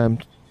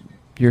what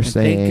you're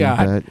saying,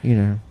 but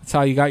that's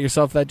how you got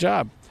yourself that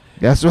job.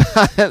 That's what.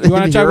 You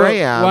want to talk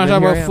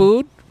about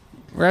food,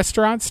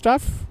 restaurant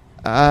stuff?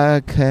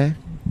 Okay.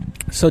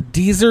 So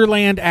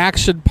Deezerland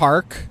Action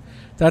Park.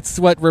 That's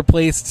what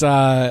replaced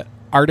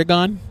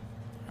Artagon.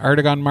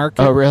 Artagon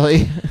Market. Oh,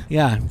 really?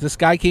 Yeah, this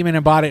guy came in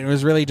and bought it. And it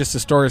was really just to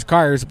store his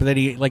cars, but then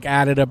he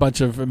added a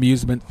bunch of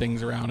amusement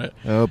things around it.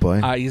 Oh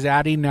boy. He's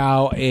adding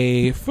now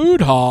a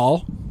food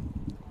hall,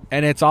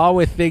 and it's all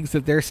with things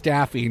that they're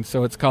staffing.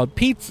 So it's called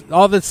pizza.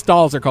 All the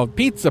stalls are called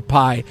Pizza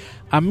Pie,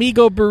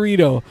 Amigo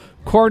Burrito,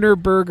 Corner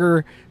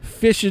Burger,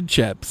 Fish and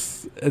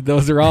Chips. And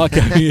those are all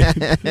coming in.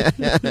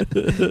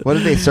 What do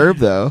they serve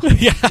though?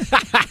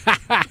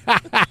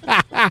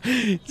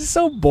 It's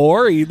so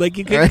boring. Like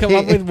you could come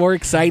up with more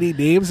exciting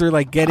names, or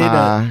like get in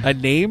a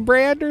name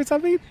brand or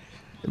something.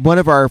 One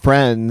of our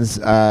friends,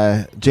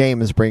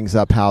 James, brings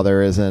up how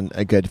there isn't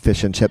a good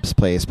fish and chips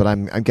place, but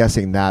I'm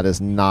guessing that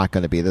is not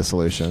going to be the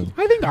solution.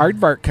 I think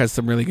Aardvark has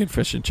some really good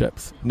fish and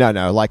chips. No,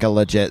 like a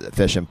legit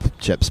fish and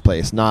chips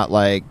place, not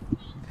like.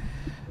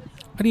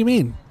 What do you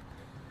mean?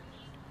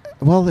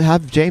 Well,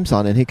 have James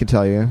on, and he can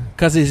tell you.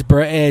 Because he's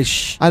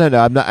British. I don't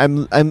know.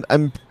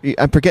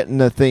 I'm forgetting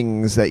the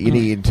things that you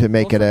need to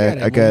make it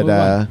a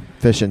good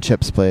fish and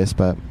chips place,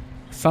 but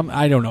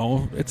I don't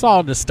know. It's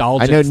all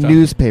nostalgic. I know stuff.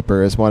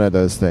 newspaper is one of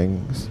those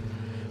things.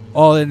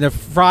 Oh, and the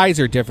fries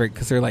are different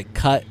because they're like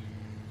cut,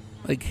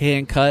 like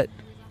hand cut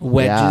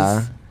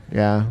wedges.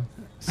 Yeah.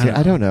 See,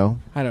 I don't know.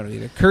 I don't know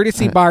either.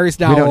 Courtesy Bar is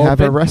now open. We don't open.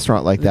 have a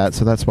restaurant like that,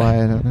 so that's why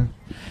I don't know.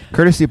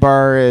 Courtesy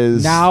Bar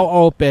is now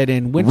open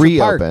in Winter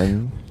Park.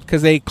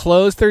 Because they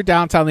closed their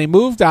downtown. They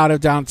moved out of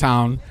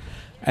downtown,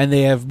 and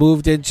they have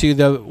moved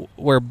into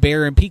where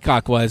Bear and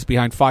Peacock was,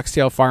 behind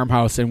Foxtail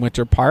Farmhouse in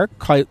Winter Park,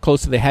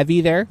 close to the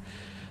Heavy there.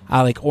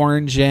 Like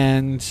Orange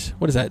and,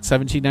 what is that,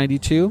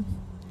 1792?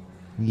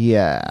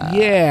 Yeah.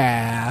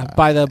 Yeah.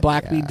 By the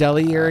Black Bean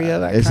Deli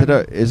area. Is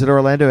it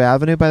Orlando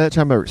Avenue by that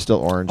time, or still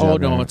Orange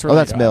Avenue? No, it's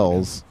Orlando that's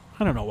Mills. Avenue.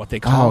 I don't know what they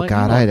call it. Oh,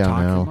 God, I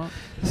don't know.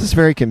 This is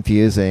very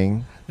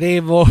confusing.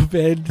 They've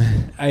opened,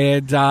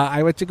 and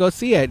I went to go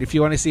see it. If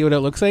you want to see what it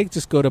looks like,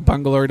 just go to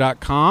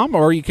bungalore.com,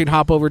 or you can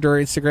hop over to our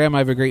Instagram. I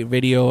have a great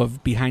video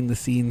of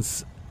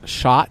behind-the-scenes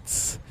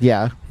shots.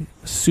 Yeah.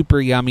 Super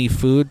yummy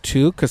food,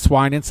 too, because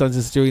Swine and Sons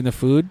is doing the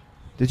food.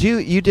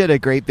 You did a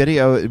great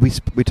video.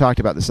 We talked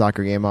about the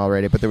soccer game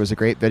already, but there was a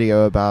great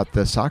video about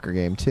the soccer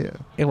game, too.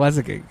 It was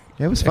a good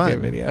It was fun.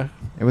 Video.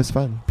 It was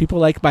fun. People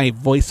like my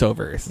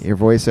voiceovers. Your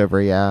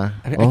voiceover, yeah.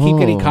 I keep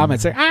getting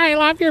comments saying, I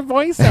love your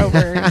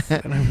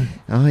voiceovers.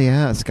 Oh,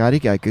 yeah. Scotty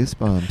got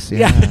goosebumps.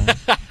 Yeah.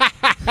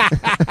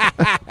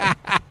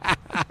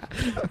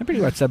 That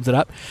pretty much sums it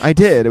up. I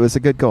did. It was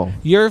a good goal.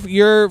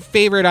 Your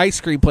favorite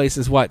ice cream place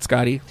is what,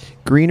 Scotty?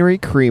 Greenery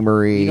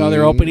Creamery. You know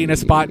they're opening a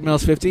spot in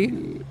Mills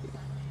 50?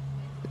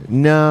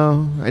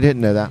 No, I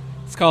didn't know that.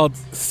 It's called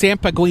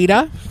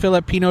Sampaguita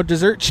Filipino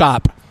Dessert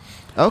Shop.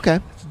 Okay.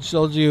 It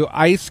shows you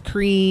ice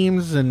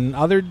creams and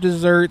other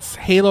desserts.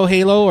 Halo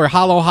or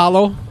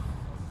Halo.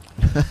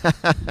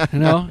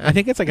 I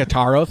think it's like a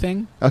taro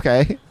thing.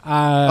 Okay.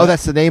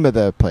 That's the name of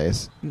the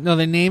place. No,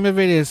 the name of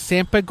it is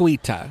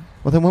Sampaguita.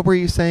 Well, then what were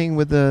you saying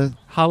with the...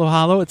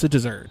 Halo? It's a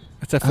dessert.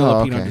 It's a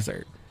Filipino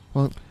dessert.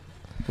 Well,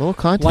 little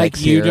context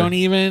like you here. Don't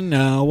even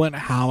know what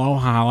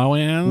Halo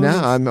is? No,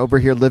 I'm over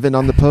here living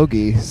on the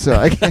pogey, so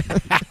I can't...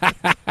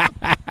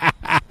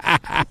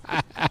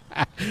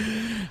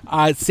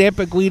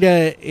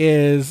 Sampaguita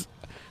is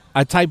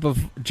a type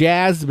of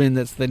jasmine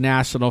that's the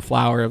national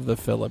flower of the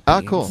Philippines.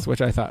 Oh, cool.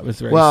 Which I thought was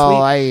very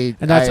sweet.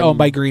 And that's owned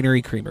by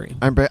Greenery Creamery.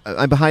 I'm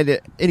behind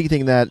it.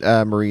 Anything that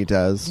Marie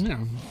does. Yeah.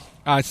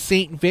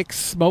 St. Vic's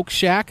Smoke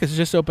Shack is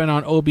just open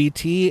on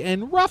OBT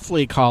in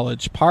roughly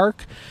College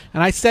Park.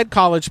 And I said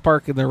College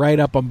Park in the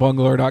write-up on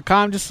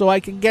bungalore.com just so I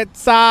can get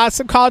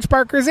some College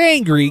Parkers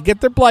angry, get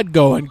their blood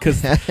going,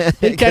 because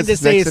they tend to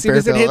say as soon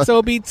as it hits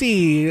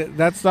OBT,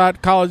 that's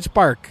not College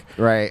Park.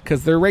 Right.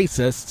 Because they're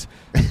racist.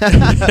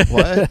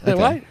 What? Okay.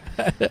 What?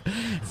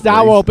 It's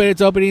now open.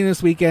 It's opening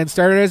this weekend.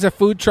 Started as a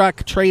food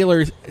truck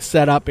trailer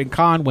setup in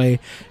Conway,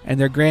 and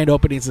their grand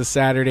opening is this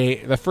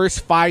Saturday. The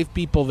first 5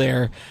 people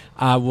there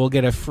will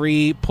get a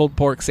free pulled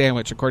pork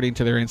sandwich, according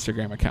to their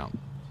Instagram account.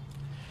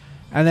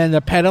 And then the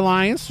Pet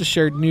Alliance just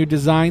shared new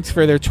designs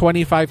for their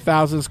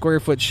 25,000 square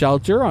foot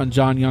shelter on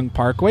John Young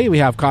Parkway. We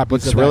have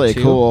copies of that, really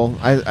too. Cool.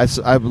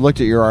 I looked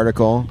at your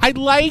article.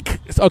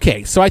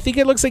 Okay, so I think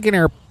it looks like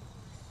an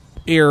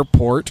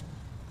airport.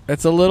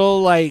 It's a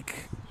little like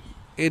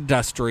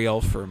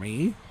industrial for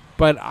me,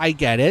 but I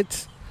get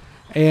it.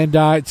 And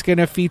it's going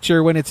to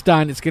feature, when it's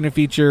done, it's going to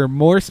feature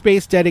more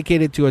space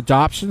dedicated to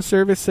adoption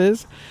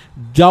services,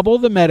 double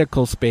the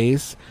medical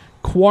space,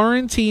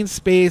 quarantine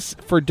space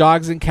for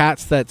dogs and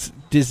cats that's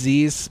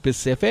disease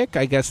specific.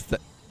 I guess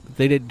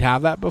they didn't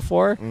have that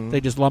before. They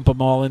just lump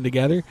them all in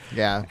together.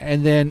 Yeah.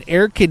 And then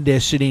air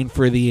conditioning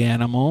for the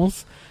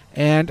animals,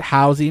 and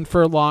housing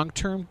for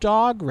long-term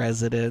dog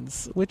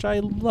residents, which I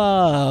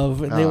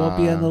love. And they won't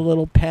be in the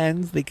little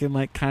pens. They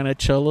can kind of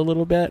chill a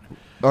little bit.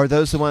 Are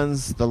those the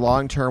ones, the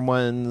long-term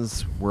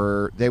ones,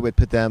 where they would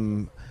put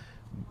them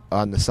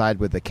on the side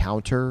with the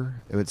counter?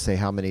 It would say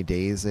how many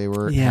days they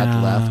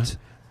had left.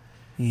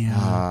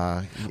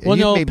 Yeah.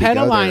 Pet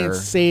Alliance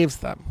saves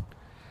them.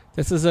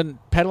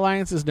 Pet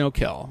Alliance is no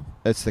kill.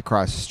 It's the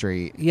cross the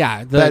street.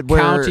 Yeah, the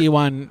county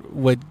one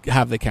would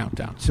have the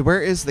countdown. So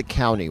where is the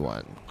county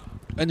one?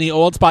 in the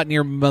old spot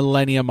near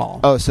Millennium Mall.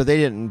 Oh, so they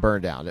didn't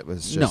burn down. It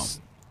was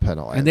just Pet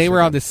Alliance. And they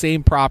were on the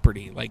same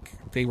property. Like,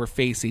 they were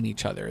facing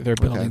each other. Their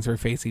buildings were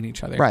facing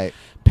each other. Right.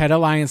 Pet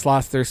Alliance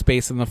lost their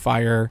space in the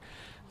fire.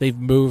 They've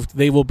moved.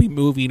 They will be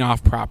moving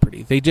off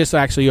property. They just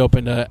actually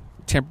opened a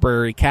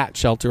temporary cat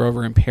shelter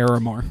over in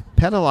Paramore.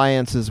 Pet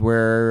Alliance is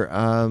where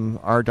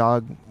our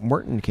dog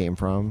Morton came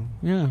from.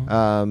 Yeah.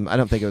 I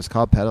don't think it was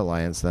called Pet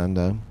Alliance then,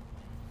 though.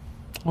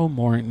 Oh,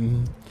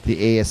 Morton.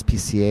 The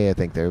ASPCA, I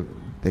think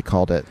they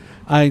called it.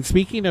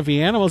 Speaking of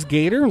the animals,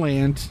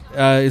 Gatorland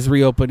is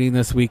reopening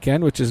this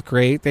weekend, which is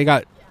great. They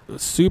got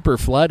super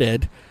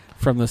flooded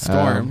from the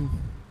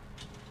storm.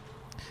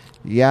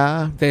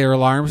 Yeah. Their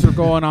alarms were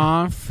going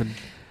off. And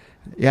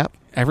Yep.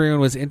 everyone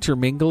was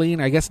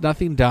intermingling. I guess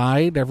nothing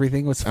died.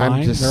 Everything was fine.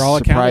 I'm just They're all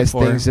accounted surprised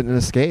for. things didn't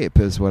escape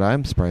is what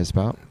I'm surprised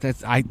about.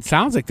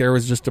 Sounds like there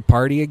was just a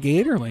party at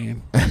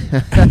Gatorland.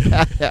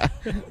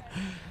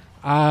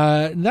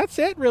 And that's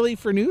it, really,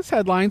 for news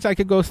headlines. I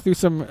could go through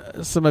some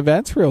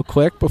events real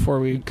quick before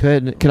we...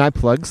 Can I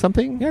plug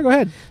something? Yeah, go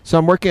ahead. So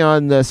I'm working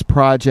on this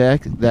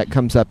project that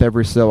comes up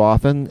every so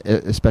often,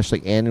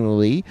 especially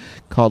annually,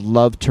 called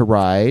Love to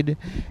Ride.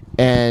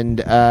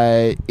 And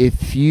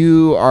if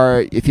you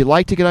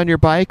like to get on your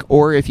bike,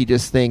 or if you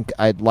just think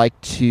I'd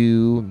like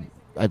to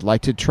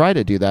try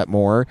to do that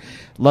more,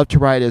 Love to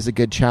Ride is a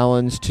good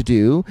challenge to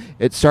do.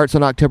 It starts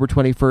on October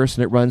 21st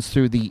and it runs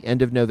through the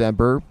end of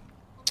November.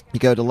 You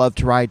go to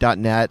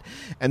lovetoride.net,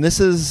 and this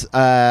is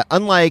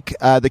unlike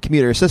the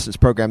commuter assistance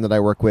program that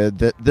I work with.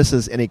 This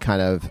is any kind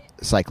of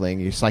cycling.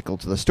 You cycle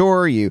to the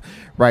store, you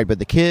ride with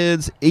the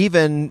kids,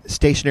 even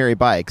stationary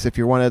bikes. If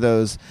you're one of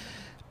those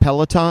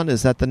Peloton,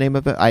 is that the name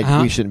of it?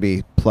 We shouldn't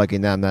be plugging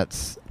them.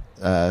 That's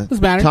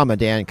doesn't matter. Tom and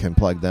Dan can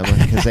plug them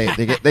because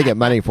they get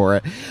money for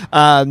it.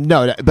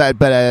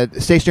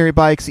 But stationary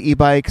bikes,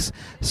 e-bikes.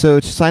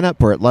 So sign up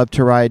for it.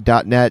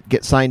 Lovetoride.net.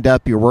 Get signed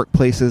up. Your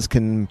workplaces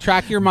can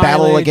track your mileage,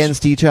 battle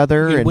against each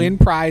other, and and win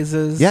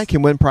prizes. Yeah,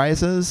 can win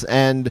prizes,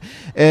 and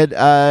it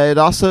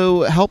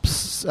also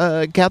helps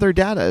gather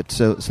data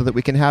so that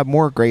we can have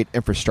more great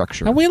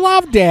infrastructure. And we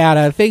love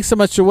data. Thanks so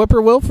much to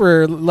Whippoorwill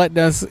for letting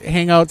us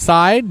hang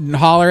outside and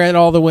holler at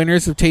all the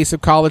winners of Taste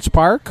of College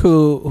Park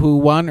who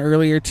won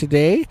earlier today.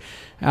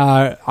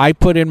 I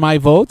put in my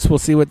votes. We'll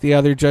see what the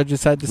other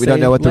judges had to say. We don't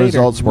know what the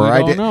results were.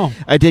 I don't know.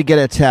 I did get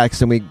a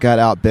text, and we got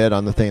outbid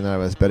on the thing that I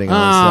was bidding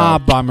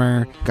on. So.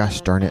 Bummer. Gosh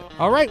darn it.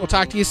 All right, we'll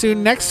talk to you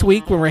soon next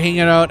week when we're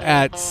hanging out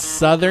at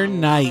Southern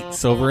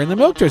Nights over in the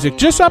Milk District,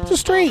 just up the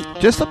street.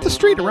 Just up the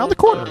street, around the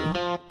corner.